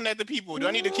here doing that to people. Do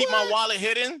I need to keep my wallet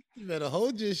hidden? You better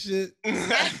hold your shit.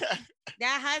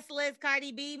 That Hustlers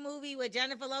Cardi B movie with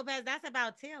Jennifer Lopez, that's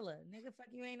about Taylor. Nigga, fuck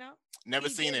you ain't know? Never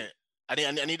seen it. I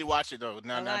need to watch it though.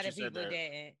 A lot of people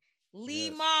didn't.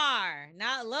 Lemar,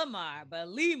 not Lamar, but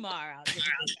Lemar out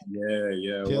there.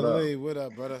 Yeah. What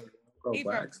up, brother?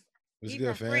 He's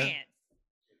from France.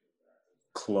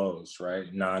 Close, right?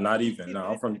 Nah, not even. No,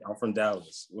 I'm from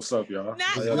Dallas. What's up, y'all? Not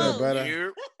close,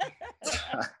 brother.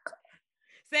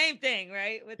 Same thing,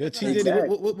 right?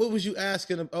 What was you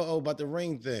asking about the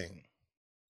ring thing?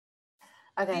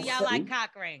 Okay. Do y'all like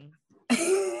cock rings?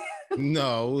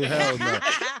 No, hell no.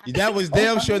 That was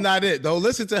damn sure not it. Don't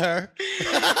listen to her.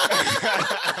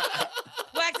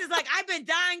 Wax is like, I've been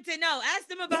dying to know. Ask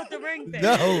them about the ring thing.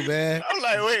 No, man. I'm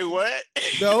like, wait, what?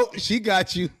 No, she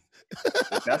got you.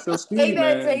 That's your speed, take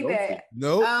man. that.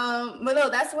 Nope. But no,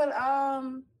 that's what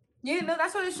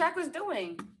that's what Shaq was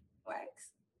doing. Wax.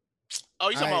 Oh,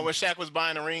 you talking about when Shaq was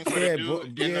buying the ring for the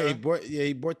dude?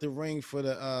 He bought the ring for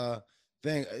the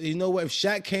thing. You know what? If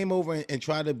Shaq came over and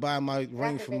tried to buy my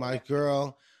ring for my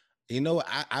girl, you know,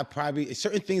 I probably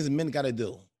certain things men got to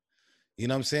do. You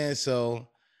know what I'm saying? So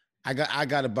I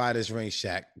got to buy this ring,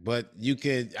 Shaq. But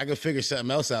I could figure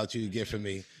something else out you could get for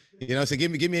me. You know, so give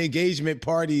me an engagement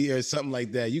party or something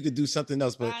like that. You could do something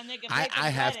else, but I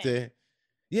have to,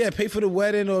 pay for the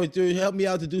wedding or to help me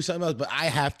out to do something else. But I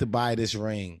have to buy this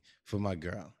ring for my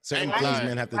girl. Certain Ain't things lying.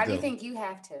 men have to Why do. do you think you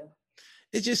have to?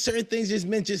 It's just certain things just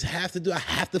men just have to do. I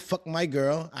have to fuck my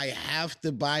girl. I have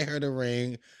to buy her the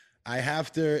ring. I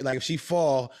have to, like, if she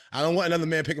fall, I don't want another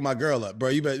man picking my girl up, bro.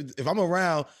 You better, if I'm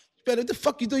around, you better, what the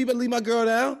fuck you do? You better leave my girl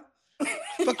down.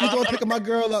 Fuck you doing picking my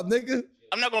girl up, nigga?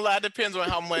 I'm not gonna lie, it depends on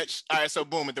how much. All right, so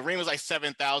boom, if the ring was like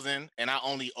 7,000 and I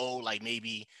only owe like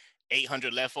maybe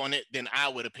 800 left on it, then I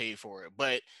would have paid for it.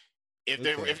 But if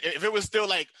if it was still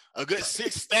like a good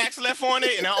 6 stacks left on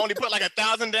it and I only put like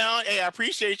 1,000 down, hey, I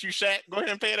appreciate you, Shaq. Go ahead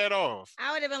and pay that off.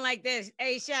 I would have been like this.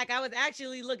 Hey, Shaq, I was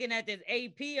actually looking at this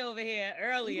AP over here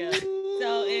earlier.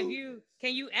 So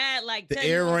can you add like the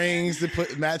earrings to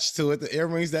put match to it, the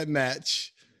earrings that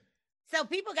match. So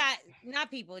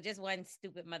just one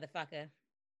stupid motherfucker.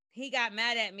 He got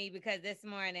mad at me because this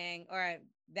morning or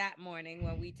that morning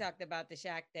when we talked about the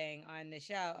Shaq thing on the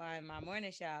show, on my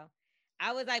morning show,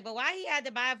 I was like, but why he had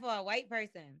to buy it for a white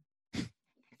person?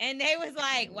 And they was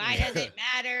like, why does it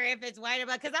matter if it's white or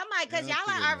black? Because I'm like, because y'all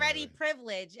are already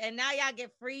privileged and now y'all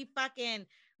get free fucking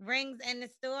rings in the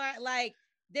store. Like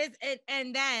this,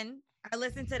 and then I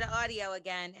listened to the audio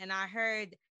again and I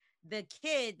heard the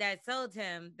kid that sold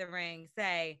him the ring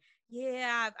say,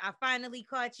 yeah, I finally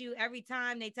caught you. Every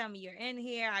time they tell me you're in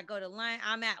here, I go to lunch,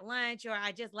 I'm at lunch, or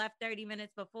I just left 30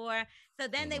 minutes before. So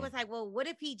then they was like, well, what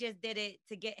if he just did it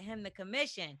to get him the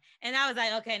commission? And I was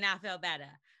like, okay, now I feel better.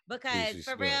 Because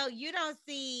for real, you don't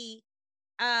see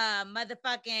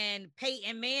motherfucking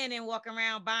Peyton Manning walk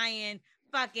around buying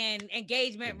fucking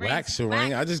engagement rings. Wax a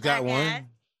ring. I just got one.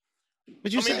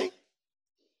 What you say?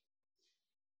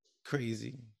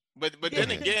 Crazy. But then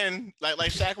again, like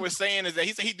Shaq was saying, is that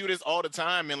he said he do this all the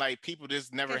time, and like people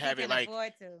just never have it like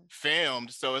filmed.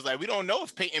 So it's like we don't know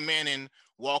if Peyton Manning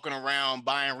walking around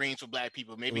buying rings for black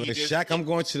people. Maybe he just. Shaq, I'm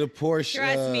going to the Porsche.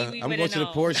 I'm going to the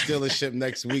Porsche dealership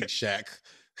next week, Shaq.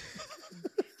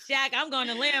 Shaq, I'm going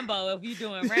to Lambo if you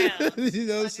doing rounds. You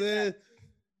know what I'm saying?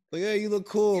 Like, yeah, you look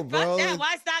cool, bro. Fuck that.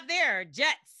 Why stop there?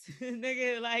 Jets,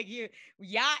 nigga, like you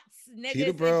yachts, nigga.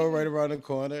 Peterborough right around the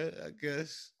corner, I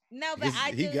guess. No, but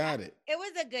he got it. It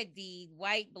was a good deed,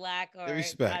 white, black, or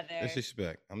respect. other. It's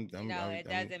respect. It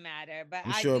doesn't matter. But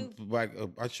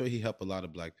I'm sure he helped a lot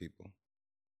of black people.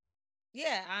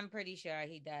 Yeah, I'm pretty sure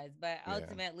he does. But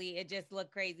ultimately, it just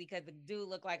looked crazy because the dude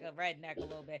looked like a redneck a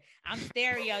little bit. I'm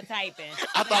stereotyping.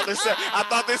 I thought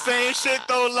the same shit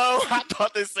though, Lo. I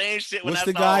thought the same shit. What's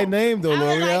the guy name though,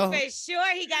 L'Oreal? Like, for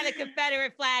sure, he got a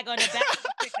Confederate flag on the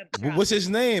back. What's his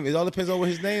name? It all depends on what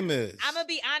his name is. I'm gonna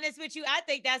be honest with you. I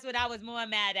think that's what I was more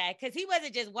mad at because he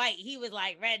wasn't just white. He was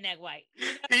like redneck white. You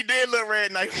know? He did look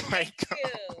redneck white.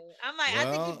 I'm like, I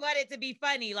think you wanted it to be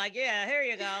funny. Like, yeah, here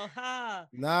you go.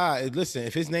 Nah, listen.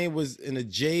 If his name was in the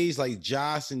J's like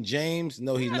Josh and James,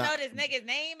 no, he's not. I don't know this nigga's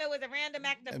name. It was a random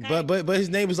act of kindness. But his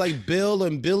name was like Bill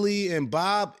and Billy and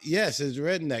Bob. Yes, it's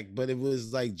redneck. But it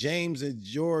was like James and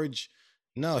George.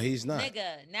 No, he's not.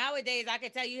 Nigga, nowadays I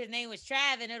could tell you his name was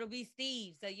Trav and it'll be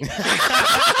Steve. So you know.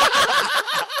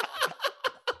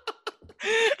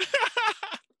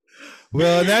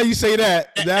 Well, now you say that.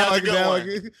 Now I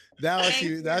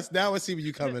see where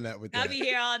you coming at with that. I'll be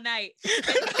here all night.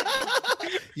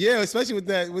 Yeah, especially with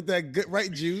that good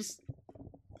right juice.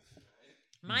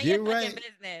 Mind your fucking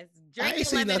business.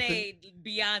 Drink your lemonade,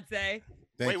 Beyonce.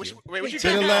 Wait, what you to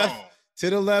the left, to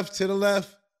the left, to the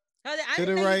left. I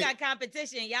didn't know you got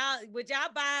competition. Would y'all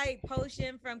buy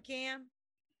Potion from Cam?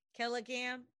 Killer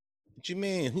Cam? What you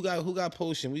mean? Who got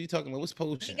Potion? What are you talking about? What's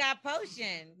Potion? He got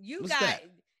Potion.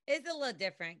 It's a little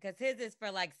different because his is for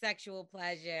like sexual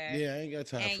pleasure. Yeah, I ain't got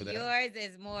time for that. And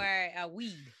yours is more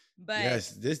weed. But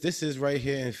yes, this is right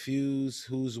here infused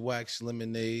who's wax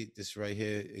lemonade. This right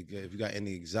here. If you got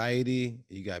any anxiety,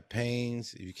 you got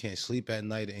pains, if you can't sleep at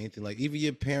night or anything like, even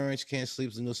your parents can't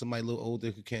sleep. So you know somebody a little older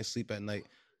who can't sleep at night.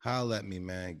 Holler at me,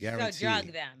 man. Guaranteed. So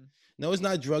drug them. No, it's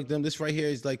not drug them. This right here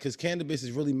is like, because cannabis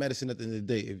is really medicine at the end of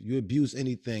the day. If you abuse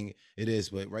anything, it is.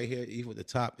 But right here, even at the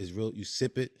top, is real. You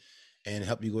sip it and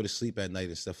help you go to sleep at night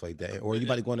and stuff like that. Or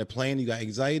anybody going on a plane, you got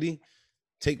anxiety,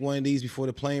 take one of these before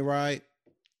the plane ride,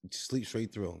 sleep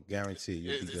straight through. Guarantee.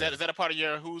 Is that a part of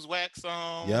your Who's Wax?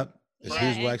 Yep. It's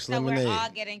Who's Wax Lemonade. We're all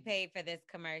getting paid for this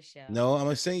commercial. No, I'm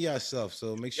gonna send yourself.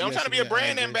 So make sure. I'm trying to be a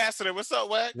brand ambassador. What's up,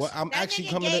 Wax? Well, I'm that actually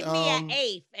nigga coming gave to me an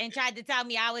eighth and tried to tell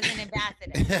me I was an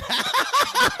ambassador.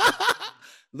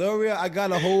 L'Oreal, I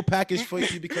got a whole package for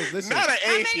you because listen. Not an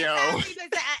eighth, yo. An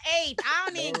eighth. I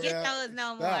don't even get those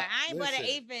no more. I ain't bought an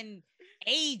eighth in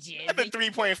ages. That's a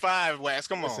 3.5, Wax.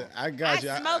 Come on. Listen, I got you.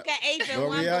 I smoke an eighth in one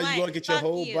L'Oreal, blunt. you gonna get your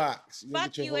whole box.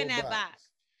 Fuck you in that box.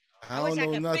 I don't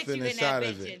know nothing inside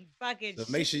of it. So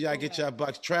make sure y'all get your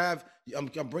box. Trav, I'm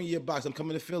bringing you a box. I'm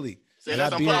coming to Philly. Say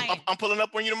that I'm pulling up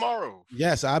on you tomorrow.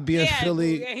 Yes, I'll be in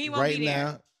Philly right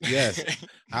now. Yes,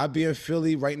 I'll be in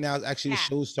Philly right now. Actually, the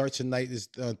show starts tonight. It's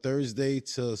Thursday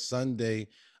to Sunday.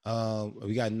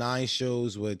 We got 9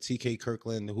 shows with TK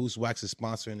Kirkland. Who's Wax is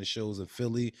sponsoring the shows in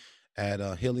Philly at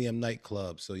Helium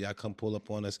Nightclub. So y'all come pull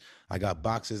up on us. I got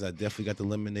boxes. I definitely got the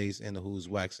lemonades and the Who's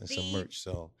Wax and some merch.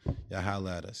 So y'all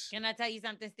holla at us. Can I tell you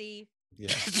something, Steve?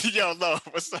 Yeah. Yo, love,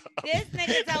 what's up? This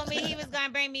nigga told me he was gonna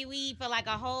bring me weed for like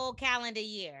a whole calendar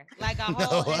year, like a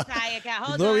whole entire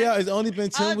calendar. L'Oreal, it's only been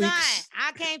 10 weeks. On.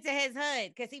 I came to his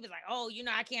hood because he was like, "Oh, you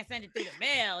know, I can't send it through the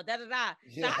mail." Da da da.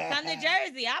 So I come to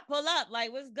Jersey. I pull up.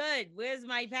 Like, what's good? Where's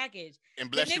my package?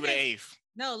 And bless you with an eighth.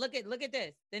 No, look at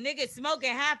this. The nigga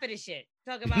smoking half of the shit.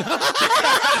 Talking about.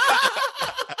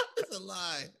 It's a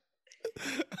lie.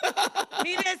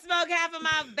 He didn't smoke half of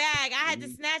my bag. I had to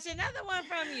snatch another one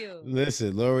from you.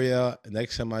 Listen, L'Oreal,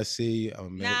 next time I see you,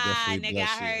 I'm gonna definitely bless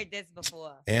I heard this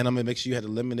before. And I'm gonna make sure you had the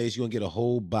lemonades. You're gonna get a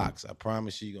whole box. I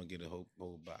promise you're gonna get a whole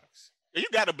box. You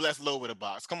gotta bless Low with a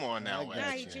box. Come on now.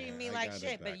 Nah, he treating me like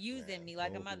shit, but using me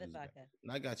like a motherfucker.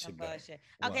 I got you back.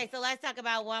 Okay, so let's talk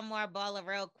about one more baller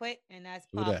real quick, and that's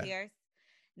Paul Pierce.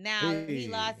 Now, he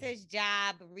lost his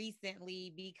job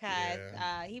recently because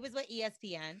he was with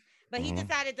ESPN. But he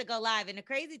decided to go live. And the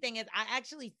crazy thing is, I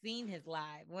actually seen his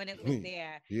live when it was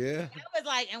there. Yeah. It was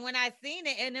like, and when I seen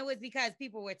it, and it was because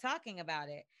people were talking about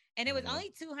it. And it was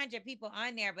only 200 people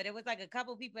on there, but it was like a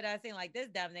couple people that I seen like, this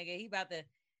dumb nigga, he about to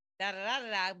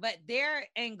da-da-da-da-da. But their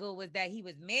angle was that he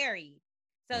was married.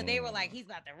 So they were like, he's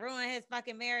about to ruin his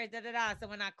fucking marriage, da-da-da. So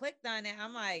when I clicked on it,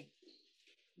 I'm like,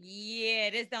 yeah,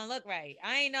 this don't look right.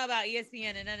 I ain't know about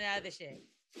ESPN and none of the other shit.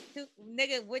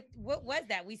 Nigga, what was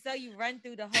that? We saw you run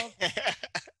through the whole.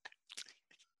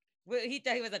 He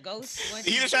thought he was a ghost.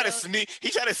 He just tried to sneak.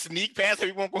 He tried to sneak past so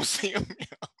we won't go see him.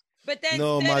 But then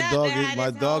no,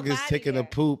 my dog is taking a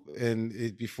poop,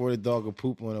 and before the dog will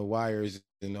poop on the wires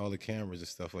and all the cameras and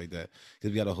stuff like that.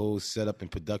 Because we got a whole setup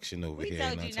and production over here.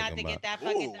 We told you not to get that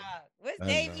fucking dog. What's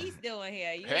Dave East doing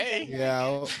here? Hey,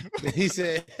 yeah, he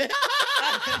said.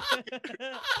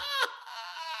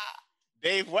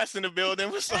 Dave West in the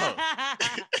building. What's up?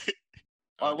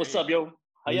 What's up, yo?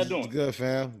 How y'all doing? Good,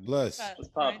 fam. Bless. What's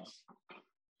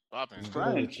poppin'?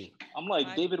 French. I'm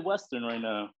like David Western right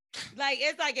now. Like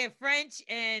it's like in French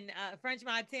and French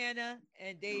Montana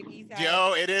and Dave East.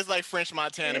 Yo, it is like French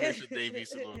Montana mixed with Dave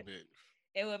East a little bit.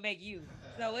 It would make you.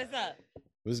 So what's up?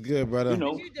 What's good, brother? You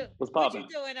know, what's poppin'? What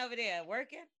you doing over there?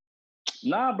 Working?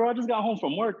 Nah, bro, I just got home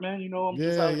from work, man. You know, I'm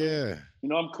just out here. You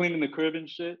know, I'm cleaning the crib and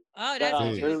shit. Oh, that's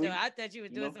what you was doing. I thought you were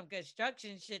doing some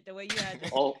construction shit the way you had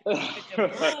to. Oh,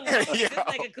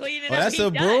 like a cleaning up. That's a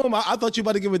broom. I thought you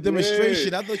about to give a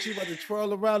demonstration. I thought you about to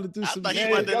twirl around and do some shit.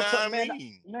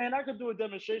 Man, I could do a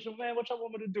demonstration. Man, what y'all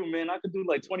want me to do, man? I could do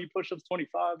like 20 push-ups,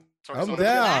 25. I'm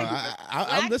down.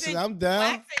 I'm listening. I'm down.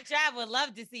 Wax and Trav would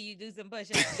love to see you do some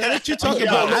push-ups. What you talking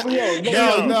about?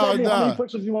 No. How many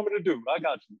push-ups you want me to do? I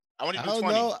got you. I want to do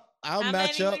 20. I'll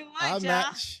match up. I'll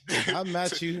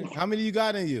match you. How many you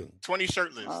got in you? 20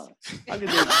 shirtless. I can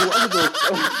do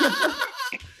it.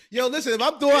 Yo, listen, if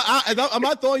I'm doing, am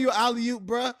I throwing you alley-oop,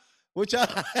 bruh? What y'all?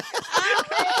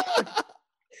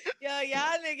 Yo,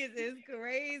 y'all niggas is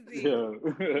crazy.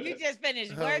 You just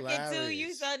finished working too.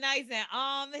 You so nice and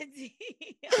almond.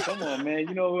 Come on, man.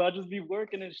 You know, I just be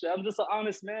working and shit. I'm just an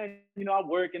honest man. You know, I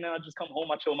work and then I just come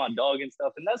home, I chill with my dog and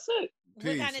stuff, and that's it.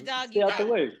 What kind of dog you got? Stay out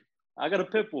the way. I got a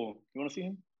pit bull. You want to see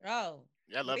him? Oh.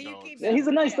 Yeah, I love dogs. Yeah, he's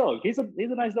a nice dog. He's a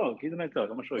nice dog. He's a nice dog.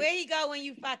 I'm gonna show you. Where he go when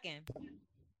you fucking?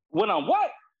 When I'm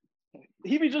what?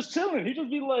 He be just chilling. He just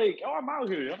be like, "Oh, I'm out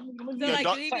here." So like,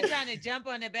 do he be trying to jump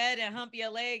on the bed and hump your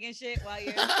leg and shit while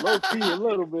you're low key a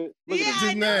little bit? Yeah, What's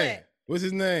his name? What's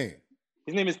his name?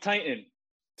 His name is Titan.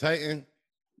 Titan.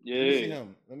 Yeah.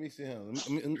 Let me see him.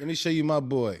 Let me show you my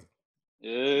boy.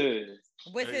 Yeah.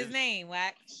 What's his name,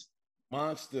 Wax?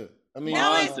 Monster.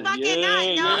 No, it's fucking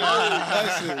not. No.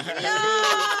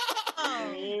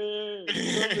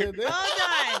 Hold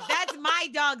on. That's my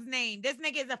dog's name. This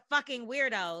nigga is a fucking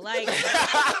weirdo. Like,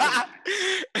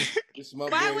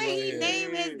 why would he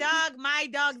name his dog my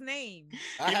dog's name?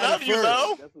 I love you,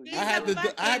 though. I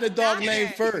had the dog name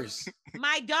first.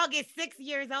 My dog is 6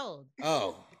 years old.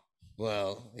 Oh,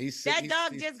 well, he's that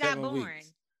dog just got born.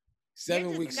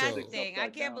 7 weeks old. I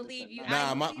can't believe you.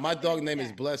 Nah, my dog name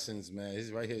is Blessings, man.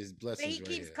 He's right here. His Blessings. He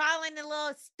keeps calling the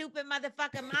little stupid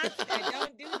motherfucker monster.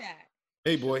 Don't do that.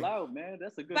 Hey, boy. Loud, man.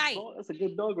 That's a good dog. That's a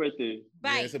good dog right there.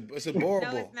 Bite. Yeah, it's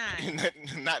adorable. No,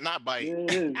 it's not. not bite.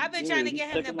 Yeah, I've been trying to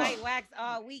get him to bite Wax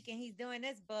all week, and he's doing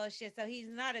this bullshit. So he's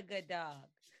not a good dog.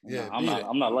 Yeah, I'm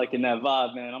not liking that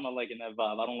vibe, man. I'm not liking that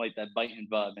vibe. I don't like that biting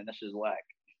vibe, man. That's just whack.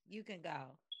 You can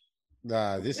go.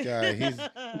 Nah, this guy,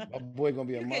 my boy gonna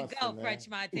be a You monster, can go, man. French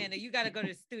Montana. You got to go to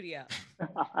the studio.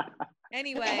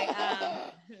 Anyway,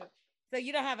 so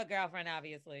you don't have a girlfriend,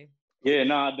 obviously. Yeah,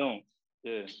 no, I don't.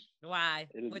 Yeah. Why?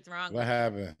 What's wrong? What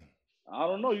happened? I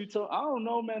don't know. I don't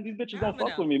know, man. These bitches don't fuck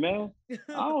know. with me, man.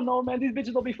 I don't know, man. These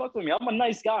bitches don't be fucking with me. I'm a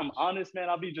nice guy. I'm honest, man.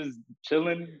 I'll be just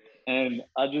chilling and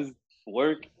I just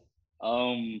work.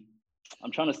 I'm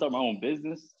trying to start my own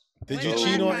business. Did you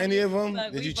cheat on any of them?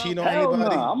 Did you cheat on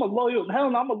anybody? Nah. I'm a loyal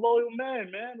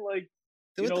man, man. Like,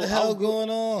 what the hell going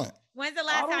on? When's the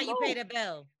last time you paid a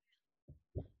bill?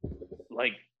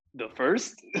 Like the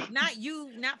first? Not you,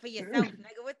 not for yourself,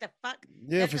 nigga. What the fuck?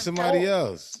 Yeah, for somebody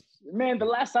else. Man, the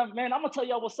last time, man, I'm gonna tell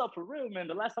y'all what's up for real, man.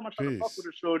 The last time I tried to fuck with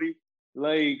a shorty,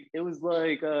 like it was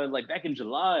like back in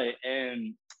July,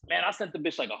 and man, I sent the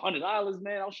bitch like $100,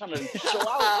 man. I was trying to show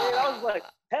out, man. I was like,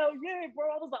 hell yeah, bro.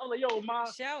 I was like, yo, ma,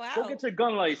 go get your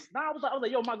gun license. Nah, I was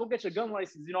like, yo, ma, go get your gun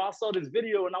license. You know, I saw this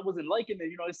video and I wasn't liking it.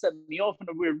 You know, it set me off in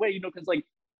a weird way. You know, because like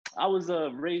I was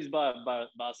raised by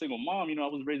a single mom. You know,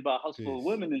 I was raised by a house full of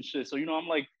women and shit. So you know, I'm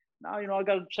like, nah, you know, I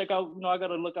gotta check out. You know, I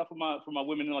gotta look out for my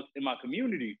women in my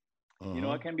community. You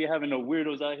know, I can't be having no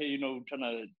weirdos out here, you know, trying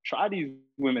to try these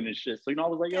women and shit. So, you know, I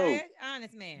was like, yo,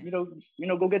 honest man. You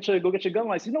know, go get your gun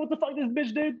license. You know what the fuck this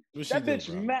bitch did? That bitch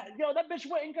did, mad. Yo, that bitch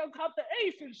went and caught the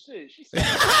eighth and shit. She said,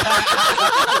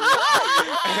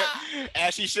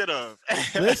 as she should have.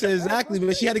 Listen, exactly,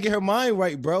 but she had to get her mind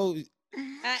right, bro.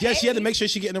 Yeah, she had to make sure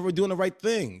doing the right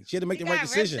thing. She had to make the right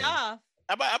decision.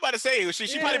 I'm about to say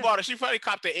she probably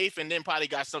copped the eighth and then probably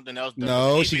got something else done.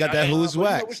 No, she got that Who's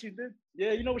Wax. You know what she did?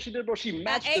 Yeah, you know what she did, bro? She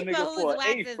matched the nigga for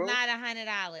an eighth, bro. Not $100.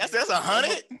 That's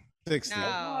 $100. 60.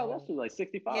 No, that's like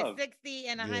 65. Yeah, 60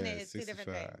 and 100 is 2 different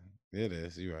things. It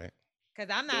is. You're right. Cause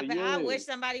I'm not. I wish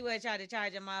somebody would try to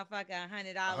charge a motherfucker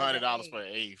 $100. $100 for an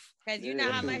eighth. Cause you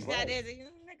know how much that is.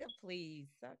 Nigga, please.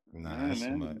 Nah, that's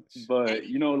too much. But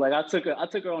you know, like I took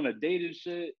her on a date and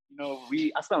shit. You know,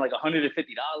 I spent like $150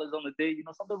 on the date. You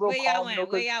know, something real calm.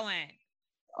 Where y'all went?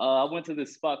 I went to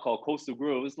this spot called Coastal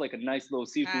Grill. It's like a nice little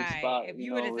seafood spot. If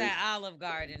you would have said Olive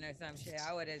Garden or some shit,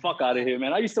 I would have. Fuck out of here,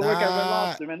 man. I used to work at Red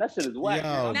Lobster, man. That shit is whack.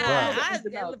 Yo,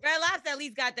 Red Lobster at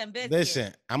least got them biscuits.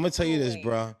 Listen, I'm gonna tell you this,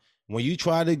 bro. When you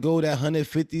try to go that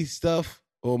 150 stuff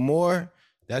or more,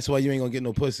 that's why you ain't gonna get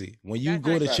no pussy. When you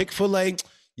go to Chick-fil-A,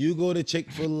 you go to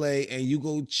Chick-fil-A and you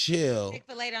go chill.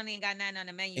 Chick-fil-A don't even got nothing on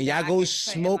the menu. And y'all go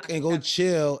smoke and go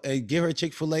chill and give her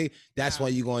Chick-fil-A. That's why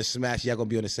you gonna smash. Y'all gonna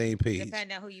be on the same page.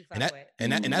 Depending on who you fuck with.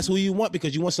 And that's who you want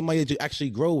because you want somebody to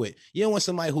actually grow with. You don't want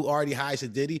somebody who already hires a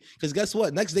Diddy. Because guess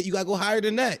what? Next day you gotta go higher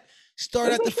than that.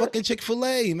 Start at the fucking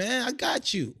Chick-fil-A, man. I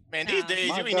got you. Man, these days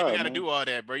you ain't even gotta do all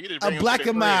that, bro. You just bring black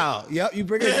him out. Yep, you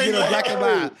bring it, black him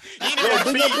out. You ain't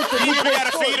even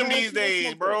gotta feed him these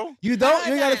days, bro. You don't?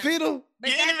 You ain't gotta feed him?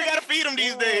 You ain't even gotta feed them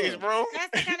these days, bro.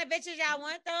 That's the kind of bitches y'all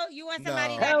want, though. You want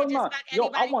somebody that Hell can just fuck Yo,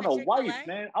 anybody. I want a wife,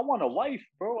 man. I want a wife,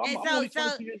 bro. I'm only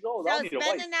 22 years old. I need a wife.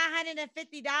 Spending that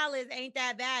 $150 ain't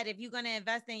that bad if you're gonna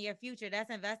invest in your future. That's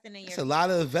investing in your. That's a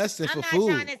lot of investing for food.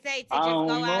 I'm not trying to say to just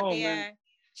go out there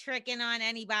tricking on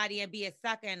anybody and be a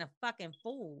sucker and a fucking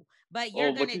fool, but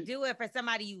you're gonna do it for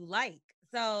somebody you like.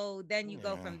 So then you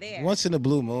go from there. Once in a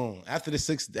blue moon. After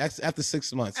 6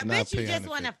 months. I bet you just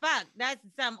want to fuck. That's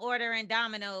some ordering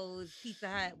Domino's, Pizza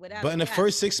Hut, whatever. But in the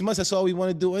first 6 months, that's all we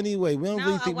want to do anyway. We don't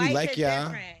really think we like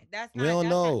y'all. We don't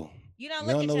know. You don't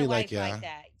look at your wife like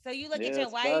that. So you look at your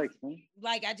wife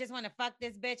like, I just want to fuck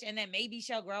this bitch and then maybe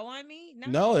she'll grow on me?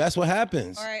 No, that's what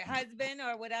happens. Or husband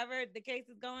or whatever the case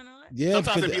is going on. Yeah,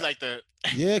 sometimes it be like that.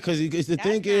 Yeah, because the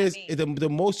thing is, the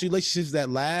most relationships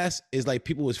that last is like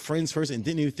people was friends first and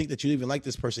didn't even think that you even like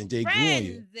this person. They grew on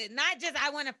you. Not just I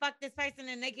want to fuck this person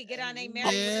and they could get on their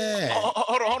marriage. Yeah.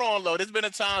 Hold on, Lo. There's been a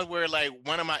time where like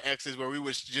one of my exes where we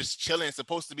was just chilling,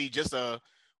 supposed to be just a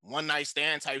one night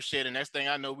stand type shit, and next thing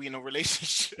I know, we in a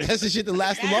relationship. That's the shit that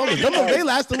lasts the longest. They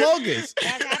last the longest.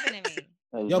 That's happened to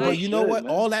me. Yo, but you know what?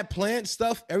 Man. All that planned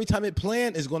stuff, every time it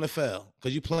planned, is gonna fail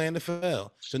because you plan to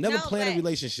fail. So never plan a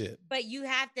relationship. But you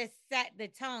have to set the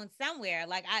tone somewhere.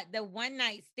 Like the one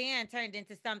night stand turned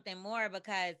into something more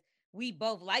because we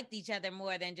both liked each other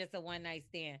more than just a one night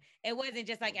stand. It wasn't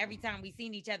just like every time we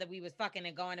seen each other, we was fucking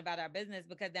and going about our business.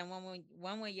 Because then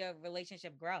when will your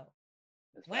relationship grow?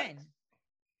 When?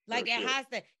 Like it has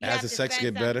to. As the sex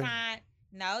get better.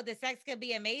 No, the sex could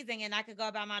be amazing, and I could go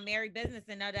about my married business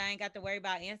and know that I ain't got to worry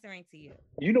about answering to you.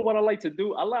 You know what I like to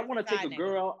do? I want to take a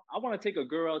girl out. I want to take a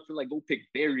girl out to like go pick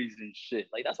berries and shit.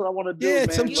 Like that's what I want to do. Yeah,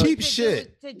 man. some cheap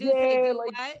shit. To do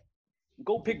what?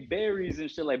 go pick berries and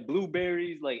shit like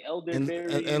blueberries, like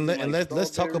elderberries, and like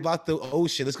let's talk about the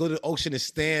ocean. Let's go to the ocean and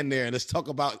stand there and let's talk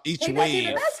about each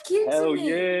wave. That's cute Hell to me.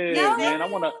 yeah, man! I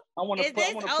wanna Is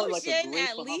this put like a ocean grape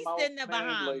at on my least mouth, in the man,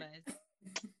 Bahamas? like,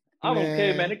 I don't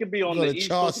care, man. It could be on go the to East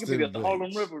Coast. It could be the Charleston Harlem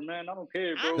Beach. River, man. I don't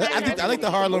care, bro. I like the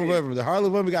Harlem River. The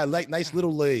Harlem River got like nice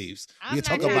little waves. We can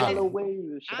talk about it.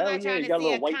 Waves. I'm Hell not yeah, trying you to got a see a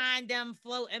little white condom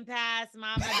floating past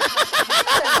my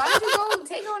Why don't you go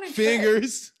take on a trip?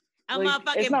 Fingers. a Like,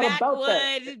 it's motherfucking not about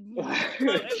backwood floating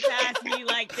past me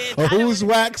like this. A who's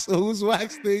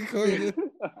wax thing, Courtney?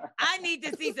 I need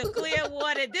to see some clear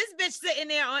water. This bitch sitting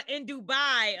there in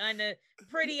Dubai on the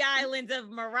pretty islands of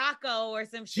Morocco or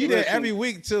some shit. She there every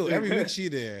week too. Every week she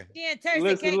there. She in Turks and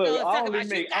Listen, Caicos look, I talking only about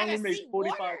make you gotta see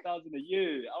 45,000 a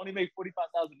year. I only make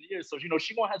 45,000 a year. So she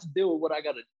gonna have to deal with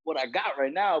what I got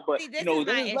right now. But See, this is there's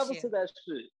my levels issue. to that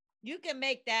shit. You can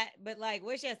make that, but like,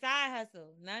 what's your side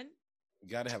hustle? None. You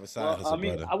gotta have a side Well, hustle, I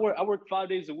mean, brother. I work 5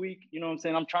 days a week. You know what I'm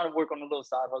saying? I'm trying to work on a little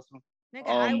side hustle. Nigga,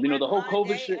 I work the whole all COVID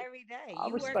day, shit. every day. I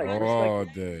You respect work it. All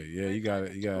day. Yeah, you gotta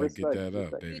Respect, get that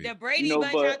up, respect. baby. The Brady You know,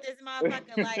 bunch but- out this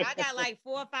motherfucker. Like, I got like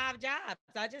 4 or 5 jobs.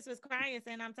 I just was crying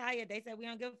saying I'm tired. They said we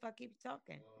don't give a fuck. Keep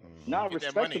talking. Nah, Get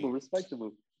that money.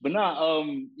 respectable. But nah,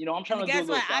 I'm trying And to do a guess little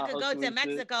what? I side could go hustle to and shit.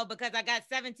 Mexico because I got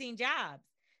 17 jobs.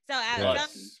 So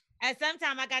at some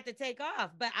time I got to take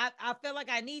off, but I feel like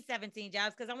I need 17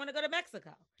 jobs because I want to go to Mexico.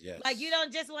 Yes. Like, you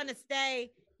don't just want to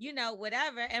stay,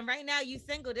 whatever. And right now you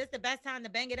single. This is the best time to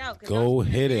bang it out. Go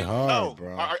hit it hard, Oh,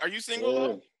 bro. are you single?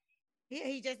 Though?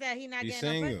 He just said he not You getting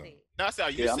no single? pussy. No, I said,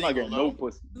 are you Yeah, I'm single? not getting though? no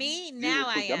pussy. Me Zero now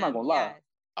I pussy. am. I'm not gonna lie. yes.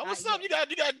 Oh, what's Yeah. up? You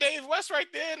got Dave West right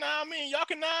there. Nah, I mean, y'all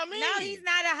can. Nah, I mean, No, he's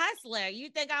not a hustler. You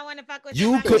think I want to fuck with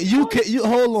You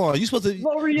hold on. You supposed to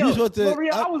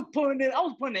L'Oreal, I up- was putting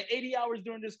in 80 hours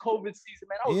during this COVID season,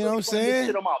 man. I was you know what I'm really putting this saying?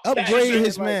 shit on my back, Upgrade man,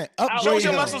 his like, man. show Upgrade us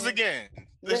your him. muscles again.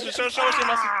 Show us your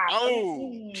muscles.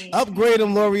 Oh, Upgrade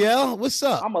him, L'Oreal. What's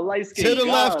up? I'm a light skin. To the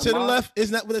left, to the left.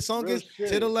 Isn't that what the song Real is? shit.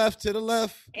 To the left, to the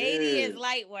left. 80 Yeah. is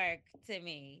light work to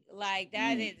me. Like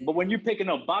that is. But when you're picking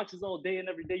up boxes all day and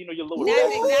every day, your lower That's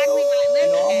back. exactly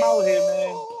what. I'm out here,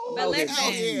 man. But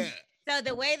listen, so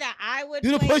the way that I would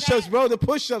Do the play push-ups, that- bro. The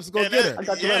push-ups go get I it.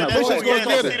 got you Yeah, right now. that's Go ahead, cool. Yeah, go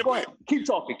ahead, that's go ahead. Keep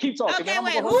talking. Okay, man.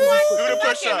 wait. I'm Who gonna wants Do to the fuck him? It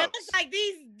push-ups. looks like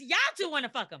y'all two want to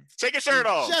fuck him. take your shirt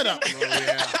off. Shut up,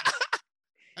 L'Oreal.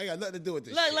 I got nothing to do with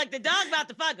this. Look, the dog about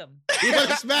to fuck him. You about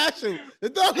to smash him. The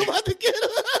dog about to get him.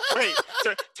 Wait,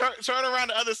 turn around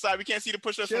the other side. We can't see the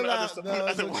push-ups from Chill the out. other, No,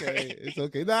 it's other okay. way. It's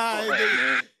okay. Nah,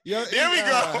 yo, There we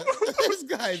go. This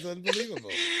guy's unbelievable.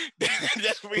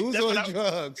 That's Who's what on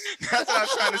drugs? That's what I was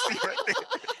trying to see right there.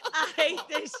 I hate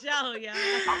this show, y'all.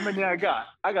 How many I got?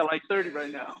 I got like 30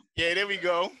 right now. Yeah, there we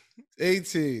go.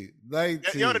 18,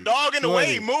 19. Yo, the dog in the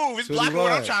way. 20, Move. It's blocking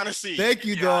what I'm 21. trying to see. Thank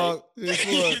you, Yeah, dog. There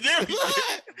we go.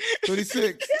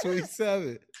 26,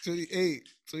 27, 28,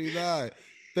 29, Yeah,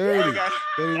 30, we got-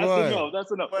 31.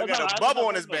 That's enough. Boy got a bubble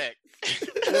on his back. Yo,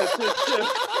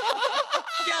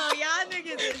 y'all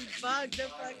niggas is bugged the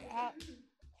fuck out.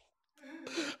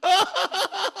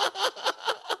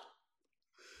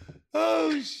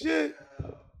 Oh, shit.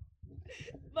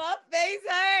 My face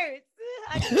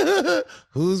hurts.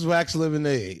 Who's wax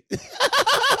lemonade?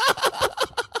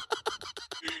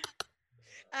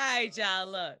 All right, y'all.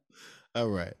 Look, All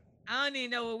right. I don't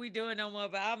even know what we doing no more,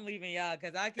 but I'm leaving y'all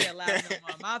because I can't laugh no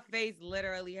more. My face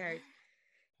literally hurts.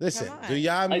 Listen, Come do on.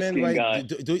 y'all men Light-skinned guy.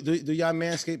 like do y'all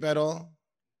manscape at all?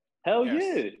 Hell Yes,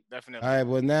 yeah. definitely. All right,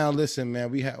 well now listen, man.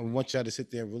 We want y'all to sit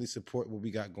there and really support what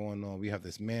we got going on. We have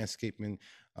this manscaping.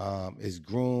 It's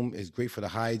groom. It's great for the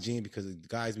hygiene because the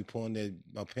guys be pulling their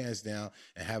pants down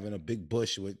and having a big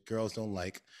bush what girls don't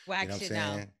like. Wax You know what I'm should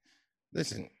know. saying?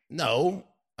 Listen, no,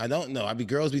 I don't know.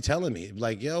 Girls be telling me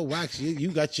like, "Yo, Wax, you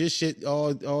got your shit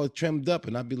all trimmed up,"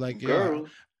 and I'd be like, Girls.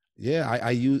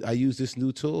 I use this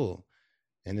new tool,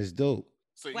 and it's dope."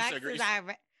 So you Wax said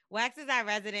is our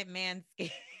resident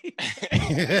manscape.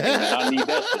 I need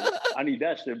that shit. I need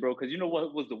that shit, bro. Because you know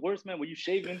what was the worst, man? When you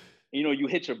shaving, you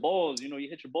hit your balls. You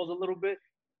hit your balls a little bit.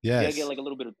 Yes. You gotta get like a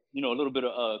little bit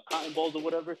of cotton balls or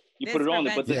whatever. You This put it on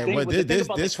there. But the Yeah, thing, but but the thing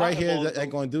about this the right cotton here balls,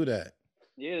 ain't gonna do that.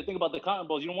 yeah, the thing about the cotton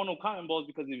balls, you don't want no cotton balls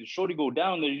because if shorty go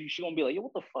down there, she gonna be like, yo,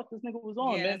 what the fuck this nigga was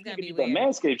on, Yeah, man? that's gonna Nigga be did that weird.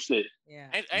 Manscaped shit. Yeah.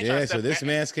 I ain't trying Yeah, to so step this back.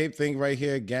 manscape thing right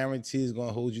here guarantees is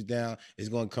gonna hold you down. It's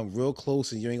gonna come real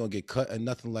close, and you ain't gonna get cut or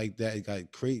nothing like that. It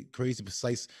got crazy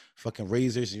precise fucking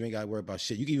razors. You ain't gotta worry about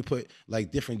shit. You can even put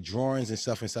like different drawings and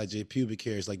stuff inside your pubic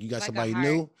hairs. Like you got Like a somebody heart.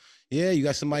 new. Yeah, you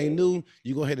got somebody new.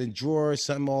 You go ahead and draw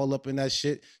something all up in that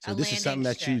shit. So A this is something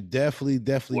landing that you strip.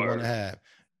 definitely want Word. to have.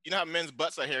 You know how men's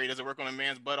butts are hairy? Does it work on a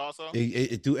man's butt also?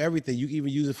 It do everything. You can even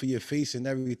use it for your face and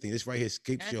everything. This right here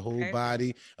scapes your whole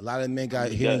body. A lot of men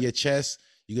got hair in your chest.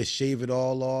 You can shave it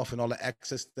all off and all the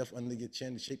excess stuff under your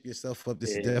chin to shape yourself up.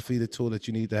 This is definitely the tool that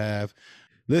you need to have.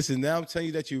 Listen, now I'm telling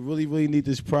you that you really, really need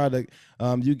this product.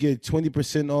 You get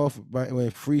 20% off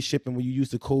with free shipping when you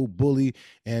use the code BULLY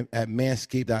at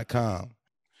manscaped.com.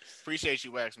 Appreciate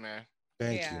you, Wax, man.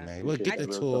 Thank you, man. Well, get the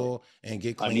tool and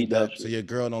get cleaned up so your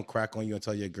girl don't crack on you and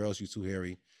tell your girl she's too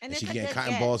hairy and she getting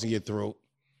cotton balls in your throat.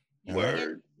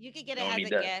 Word. You could get it as a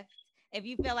gift. If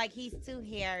you feel like he's too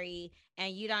hairy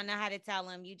and you don't know how to tell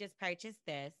him, you just purchase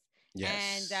this.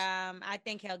 Yes. And I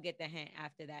think he'll get the hint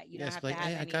after that. You don't have to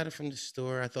have I got it from the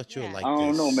store. I thought you would like this. I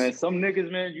don't know, man. Some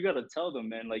niggas, man, you gotta tell them,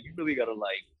 man. Like you really gotta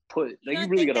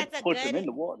push them in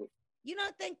the water. You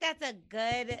don't think that's a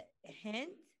good hint?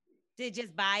 To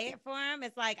just buy it for him?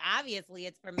 It's like, obviously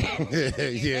it's for men. Yeah,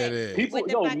 it is. People,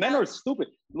 men are stupid.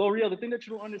 L'Oreal, the thing that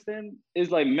you don't understand is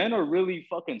like men are really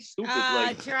fucking stupid.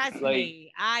 Trust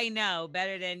me, I know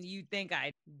better than you think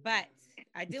I. But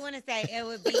I do want to say it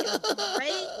would be a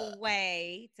great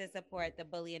way to support the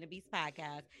Bully and the Beast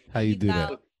podcast. How you do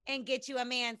that? And get you a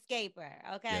manscaper.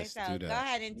 Okay. Yes, so go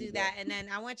ahead and do that. And then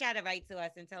I want y'all to write to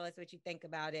us and tell us what you think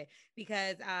about it.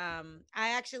 Because I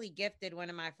actually gifted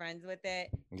one of my friends with it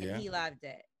and he loved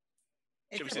it.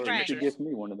 It's a friend. You should gift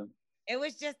me one of them. It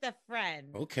was just a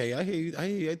friend. Okay, I hear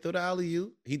you. I throw the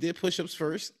alley-oop. He did push-ups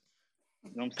first.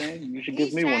 You know what I'm saying? You should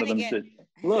give me one of them shit.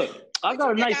 Look, I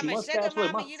got a nice mustache.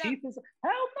 Look, my teeth is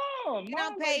hell no. You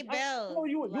don't pay bills. No,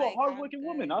 you're a hardworking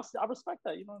woman. I respect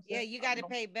that. You know what I'm saying? Yeah, you got to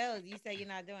pay bills. You say you're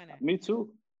not doing it. Me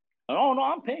too. Oh no,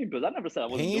 I'm paying bills. I never said I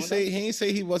wasn't doing that. He ain't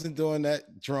say he wasn't doing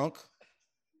that drunk.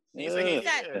 I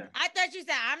thought you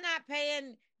said I'm not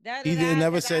paying. He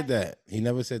never said that. He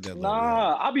never said that.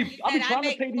 Nah, I be trying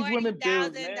to pay these women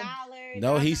bills, man.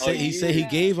 No, he said he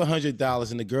gave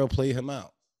 $100 and the girl played him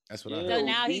out. That's what I heard. So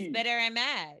now he's bitter and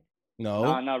mad. No,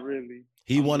 nah, not really.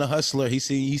 He want a hustler. He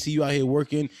see you out here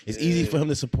working. It's easy for him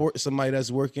to support somebody that's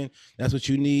working. That's what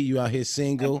you need. You out here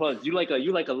single. And plus, you like a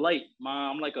light, man.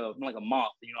 I'm like a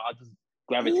moth. You know, I just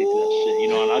gravitate to that shit. You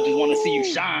know, and I just want to see you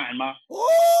shine, man.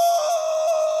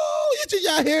 Oh,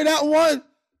 y'all hear that one?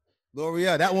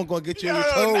 L'Oreal, that one gonna get you in your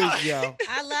toes, yo.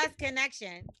 I lost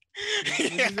connection.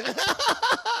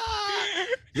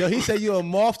 Yo, he said you a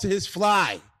moth to his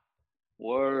fly.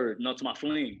 Word, no, to my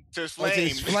flame. To his flame. To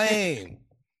his flame.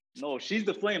 No, she's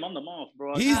the flame. I'm the moth,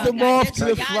 bro. He's the moth to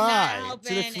the fly,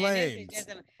 to the flame.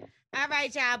 All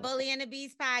right, y'all. Bully and the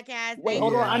Beast podcast. Wait,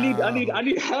 hold on. I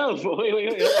need help. Wait.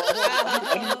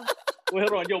 Wait,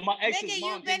 hold on. Yo, my ex's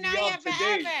mom you've been out here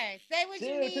forever. Say what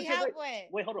you need help with.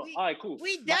 Wait, hold on. All right, cool.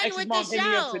 We done with the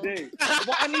show.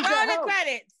 Well, I need your help. Roll the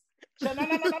credits.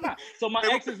 No. So my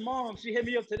ex's mom, she hit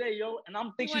me up today, yo, and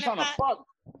I'm thinking she's trying to fuck.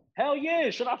 Hell yeah,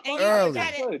 should I fuck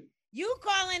early? You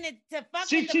calling it to fuck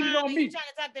she with the cheated mom on me. You trying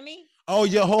to talk to me? Oh,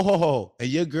 yo, ho. And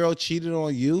your girl cheated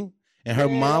on you? And her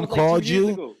mom called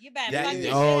you? You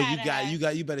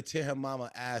better you better tear her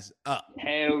mama ass up.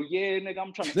 Hell yeah, nigga.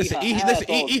 I'm trying to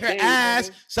eat her ass,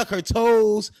 man. Suck her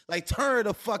toes, like turn her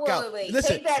the fuck out. Wait,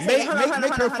 listen, make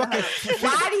her fucking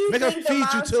make her feed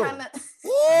you too.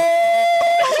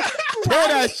 Tear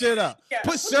that shit up. Yeah.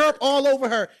 Put syrup all over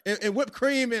her and whipped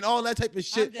cream and all that type of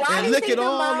shit and lick it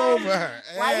all over her.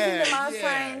 Why do you think the mom's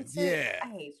trying to? Yeah. I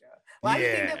hate you. Why do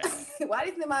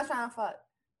you think the mom's trying to fuck?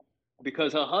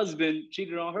 Because her husband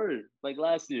cheated on her like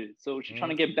last year, so she's trying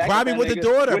to get back. Probably with the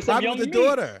daughter. Probably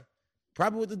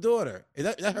with the daughter. Is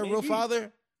that her real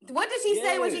father? What did she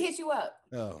say when she hit you up?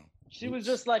 Oh, she was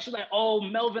just like, she's like, "Oh,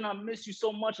 Melvin, I miss you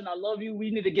so much, and I love you.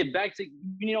 We need to get back to,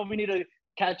 we need to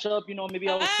catch up. You know, maybe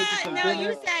I'll take you some dinner."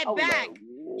 You said back. Like,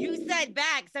 you said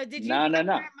back. So did you?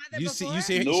 Nah. You see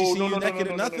you naked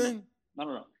or nothing?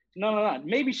 No.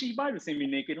 Maybe she might have seen me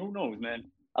naked. Who knows, man?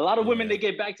 A lot of women, they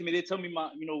get back to me. They tell me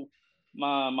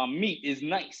my meat is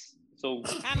nice. So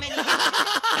how many?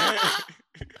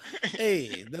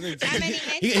 Hey,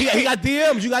 he got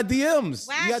DMs. You got DMs.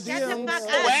 Wow, you got DMs.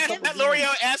 Let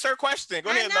L'Oreal ask her question. Go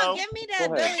ahead, Lo. Give me the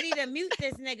ability to mute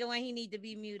this nigga when he need to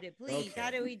be muted, please. Okay. How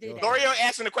do we do that? L'Oreal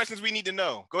asking the questions we need to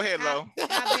know. Go ahead, Lo.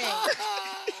 How big?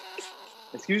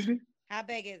 Excuse me? How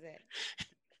big is it?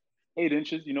 8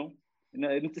 inches, you know.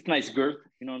 It's nice girth,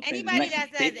 you know what I'm saying? Anybody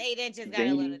that says 8 inches got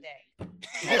a little dick.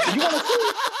 You want to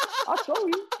see? I'll show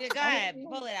you. Yeah, go ahead,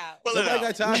 pull it out. Nobody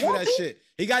got time for that shit.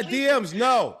 He got DMs.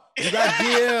 No, you got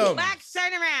DMs. Max,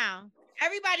 turn around.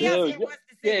 Everybody else here wants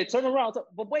to see. Yeah, turn around.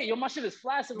 But wait, yo, my shit is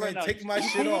flaccid right now. Take my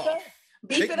shit off.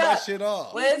 Take my shit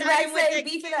off. What does Max say?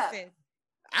 Beef it up.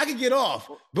 I can get off.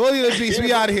 Bully the Beast,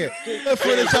 we out of here. Tell a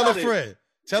friend to tell a friend.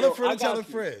 Tell a friend to tell a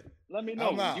friend. Let me know.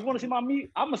 I'm out. You want to see my meat?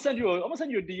 I'm gonna send you a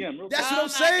DM. That's what I'm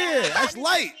saying. God. That's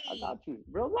light. I got you.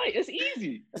 Real light. It's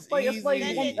easy. It's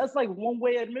It's that's like one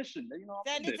way admission. You know.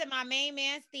 Send it to my main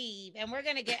man Steve, and we're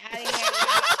gonna get out of here.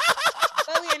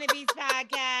 Bully and the Beast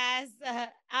podcast.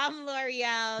 I'm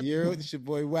L'Oreal. It's your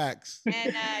boy Wax.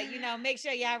 And make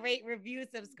sure y'all rate, review,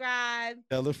 subscribe.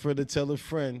 Tell a friend to tell a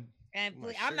friend. And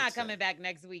please, I'm not coming back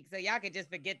next week, so y'all can just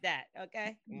forget that,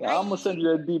 okay? Yeah, I'm gonna send you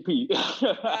a DP.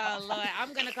 Oh Lord,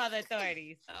 I'm gonna call the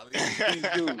authorities. Please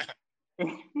do.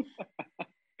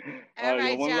 All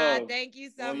right, y'all. Love. Thank you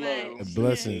so One much. love.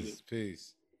 Blessings.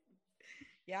 Peace.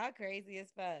 Y'all crazy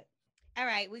as fuck. All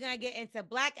right, we're gonna get into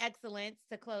Black excellence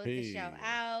to close the show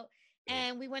out,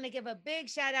 and we want to give a big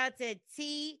shout out to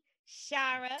T.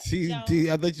 Shara. T.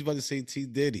 I thought you were about to say T.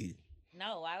 Diddy.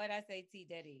 No, why would I say T.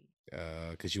 Diddy?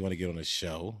 Because you want to get on a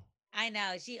show. I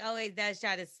know. She always does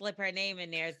try to slip her name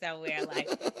in there somewhere. Like,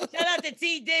 shout out to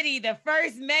T. Diddy, the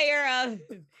first mayor of...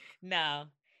 No.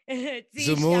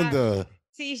 Zamunda.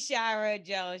 T. Shara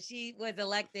Jones. She was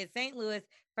elected St. Louis'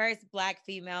 first Black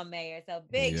female mayor. So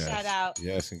big shout out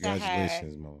congratulations, to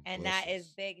her. Mom. And that is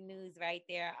big news right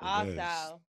there.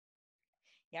 Also,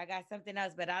 y'all got something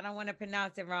else, but I don't want to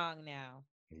pronounce it wrong now.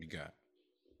 You got.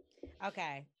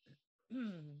 Okay.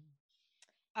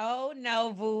 Oh,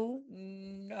 Novu,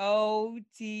 no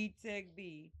T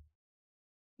Tigby.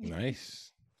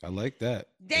 Nice. I like that.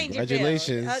 Dangerfield.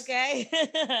 Congratulations. Okay.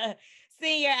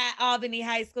 Senior at Albany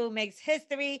High School makes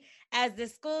history as the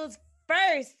school's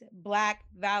first Black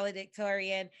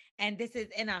valedictorian, and this is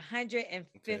in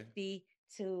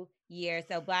 152 years.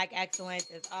 So Black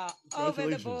excellence is all over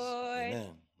the board. Man.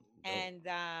 And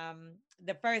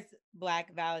the first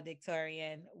Black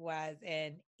valedictorian was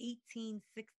in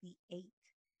 1868.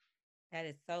 That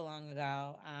is so long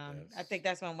ago. I think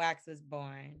that's when Wax was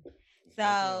born.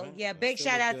 So yeah, big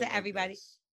shout out to everybody.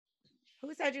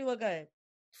 Who said you look good?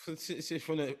 From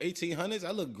the 1800s,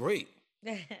 I look great.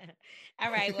 All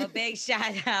right. Well, big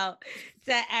shout out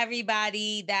to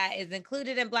everybody that is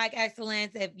included in Black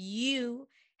excellence. If you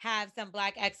have some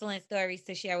Black excellence stories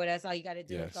to share with us, all you got to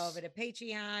do is go over to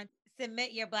Patreon,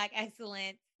 submit your Black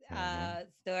excellence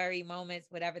story, moments,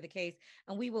 whatever the case,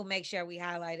 and we will make sure we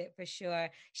highlight it for sure.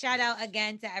 Shout out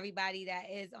again to everybody that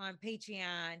is on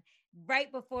Patreon. Right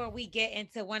before we get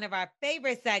into one of our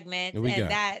favorite segments,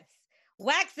 that's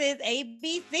Wax's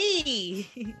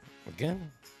ABC.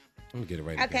 Again? Let me get it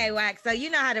right. Okay, again. Wax. So you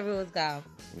know how the rules go.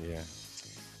 Yeah.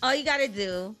 All you got to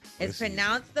do is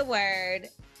pronounce the word,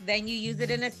 then you use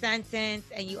it in a sentence,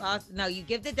 and you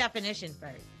give the definition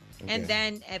first. Okay. And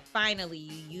then finally,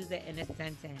 you use it in a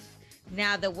sentence.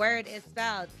 Now, the word is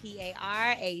spelled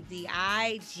Paradigm.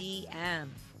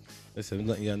 Listen, I'm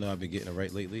letting y'all know I've been getting it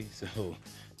right lately. So.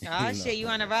 Oh, shit, you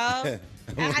on a roll? I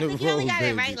think you only got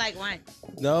it right like once.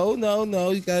 No.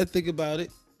 You got to think about it.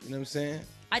 You know what I'm saying?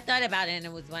 I thought about it and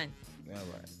it was once. All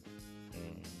right.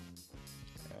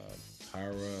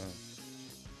 Paradigm.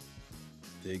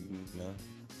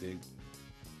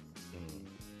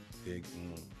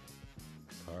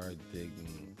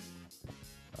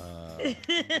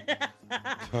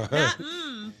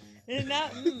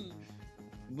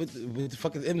 What the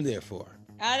fuck is M there for?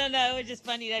 I don't know. It was just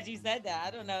funny that you said that.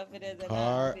 I don't know if it is or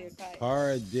not.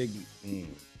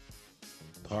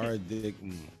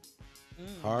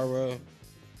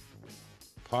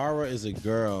 Para is a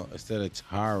girl instead of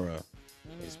Tara.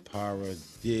 It's Para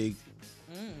dig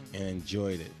and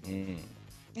enjoyed it. Right.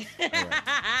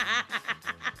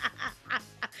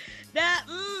 That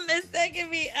is taking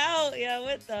me out. Yo,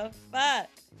 what the fuck?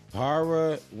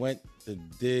 Para went to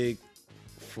dig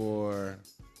for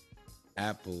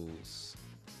apples,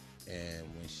 and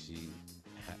when she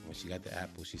got the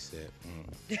apple, she said,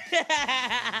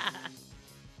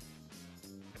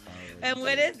 And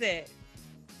what is it?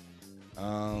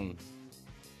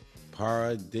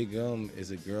 Paradigm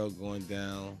is a girl going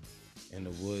down in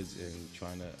the woods and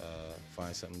trying to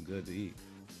find something good to eat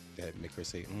that make her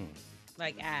say,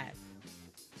 Like ass.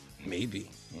 Maybe.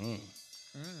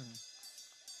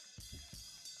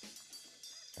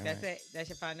 That's it. That's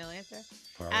your final answer.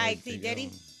 All right, T.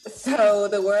 Diddy. So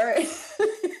the word,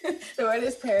 the word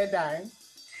is paradigm.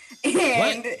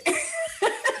 And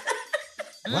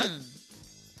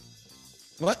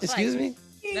what? Excuse me?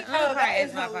 That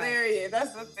is hilarious.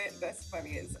 That's the bit that's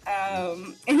funniest.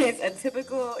 And it's a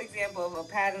typical example of a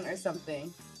pattern or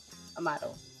something. A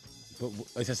model.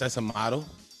 But that's a model?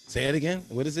 Say it again.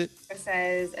 What is it? It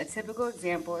says a typical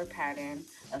example or pattern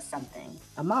of something.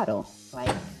 A model,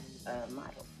 like a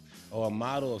model. Oh, a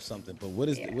model of something. But what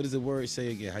does the word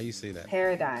say again? How you say that?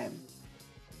 Paradigm.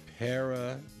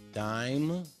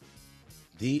 Paradigm.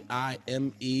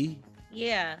 D-I-M-E.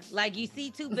 Yeah, like you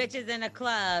see two bitches in a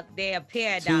club, they a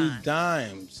pair of 2 dimes.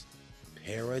 dimes.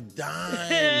 Pair of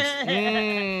dimes.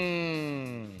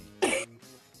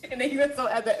 And then you were so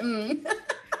at the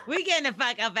We getting the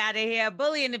fuck up out of here.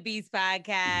 Bully and the Beast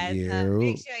podcast.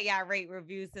 Make sure y'all rate,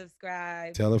 review,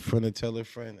 subscribe. Tell a friend to tell a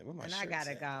friend. Where my and shirts I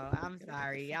gotta at? go. I'm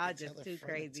sorry. Y'all just too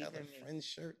crazy for me. Friend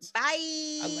shirts. Bye.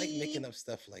 I like making up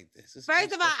stuff like this.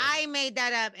 First of all, I made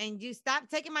that up, and you stop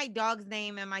taking my dog's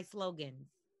name and my slogans.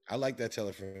 I like that tell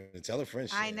a friend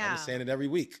shit. I know. I'm saying it every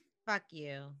week. Fuck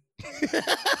you.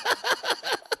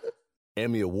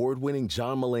 Emmy award-winning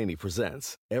John Mulaney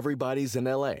presents Everybody's in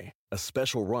L.A., a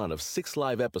special run of 6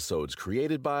 live episodes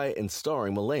created by and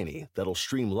starring Mulaney that'll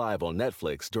stream live on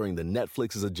Netflix during the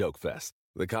Netflix is a Joke Fest.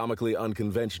 The comically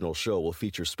unconventional show will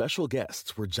feature special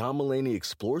guests where John Mulaney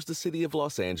explores the city of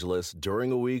Los Angeles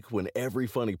during a week when every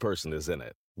funny person is in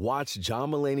it. Watch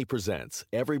John Mulaney Presents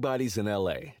Everybody's in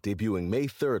L.A., debuting May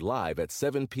 3rd live at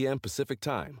 7 p.m. Pacific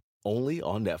Time, only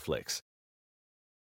on Netflix.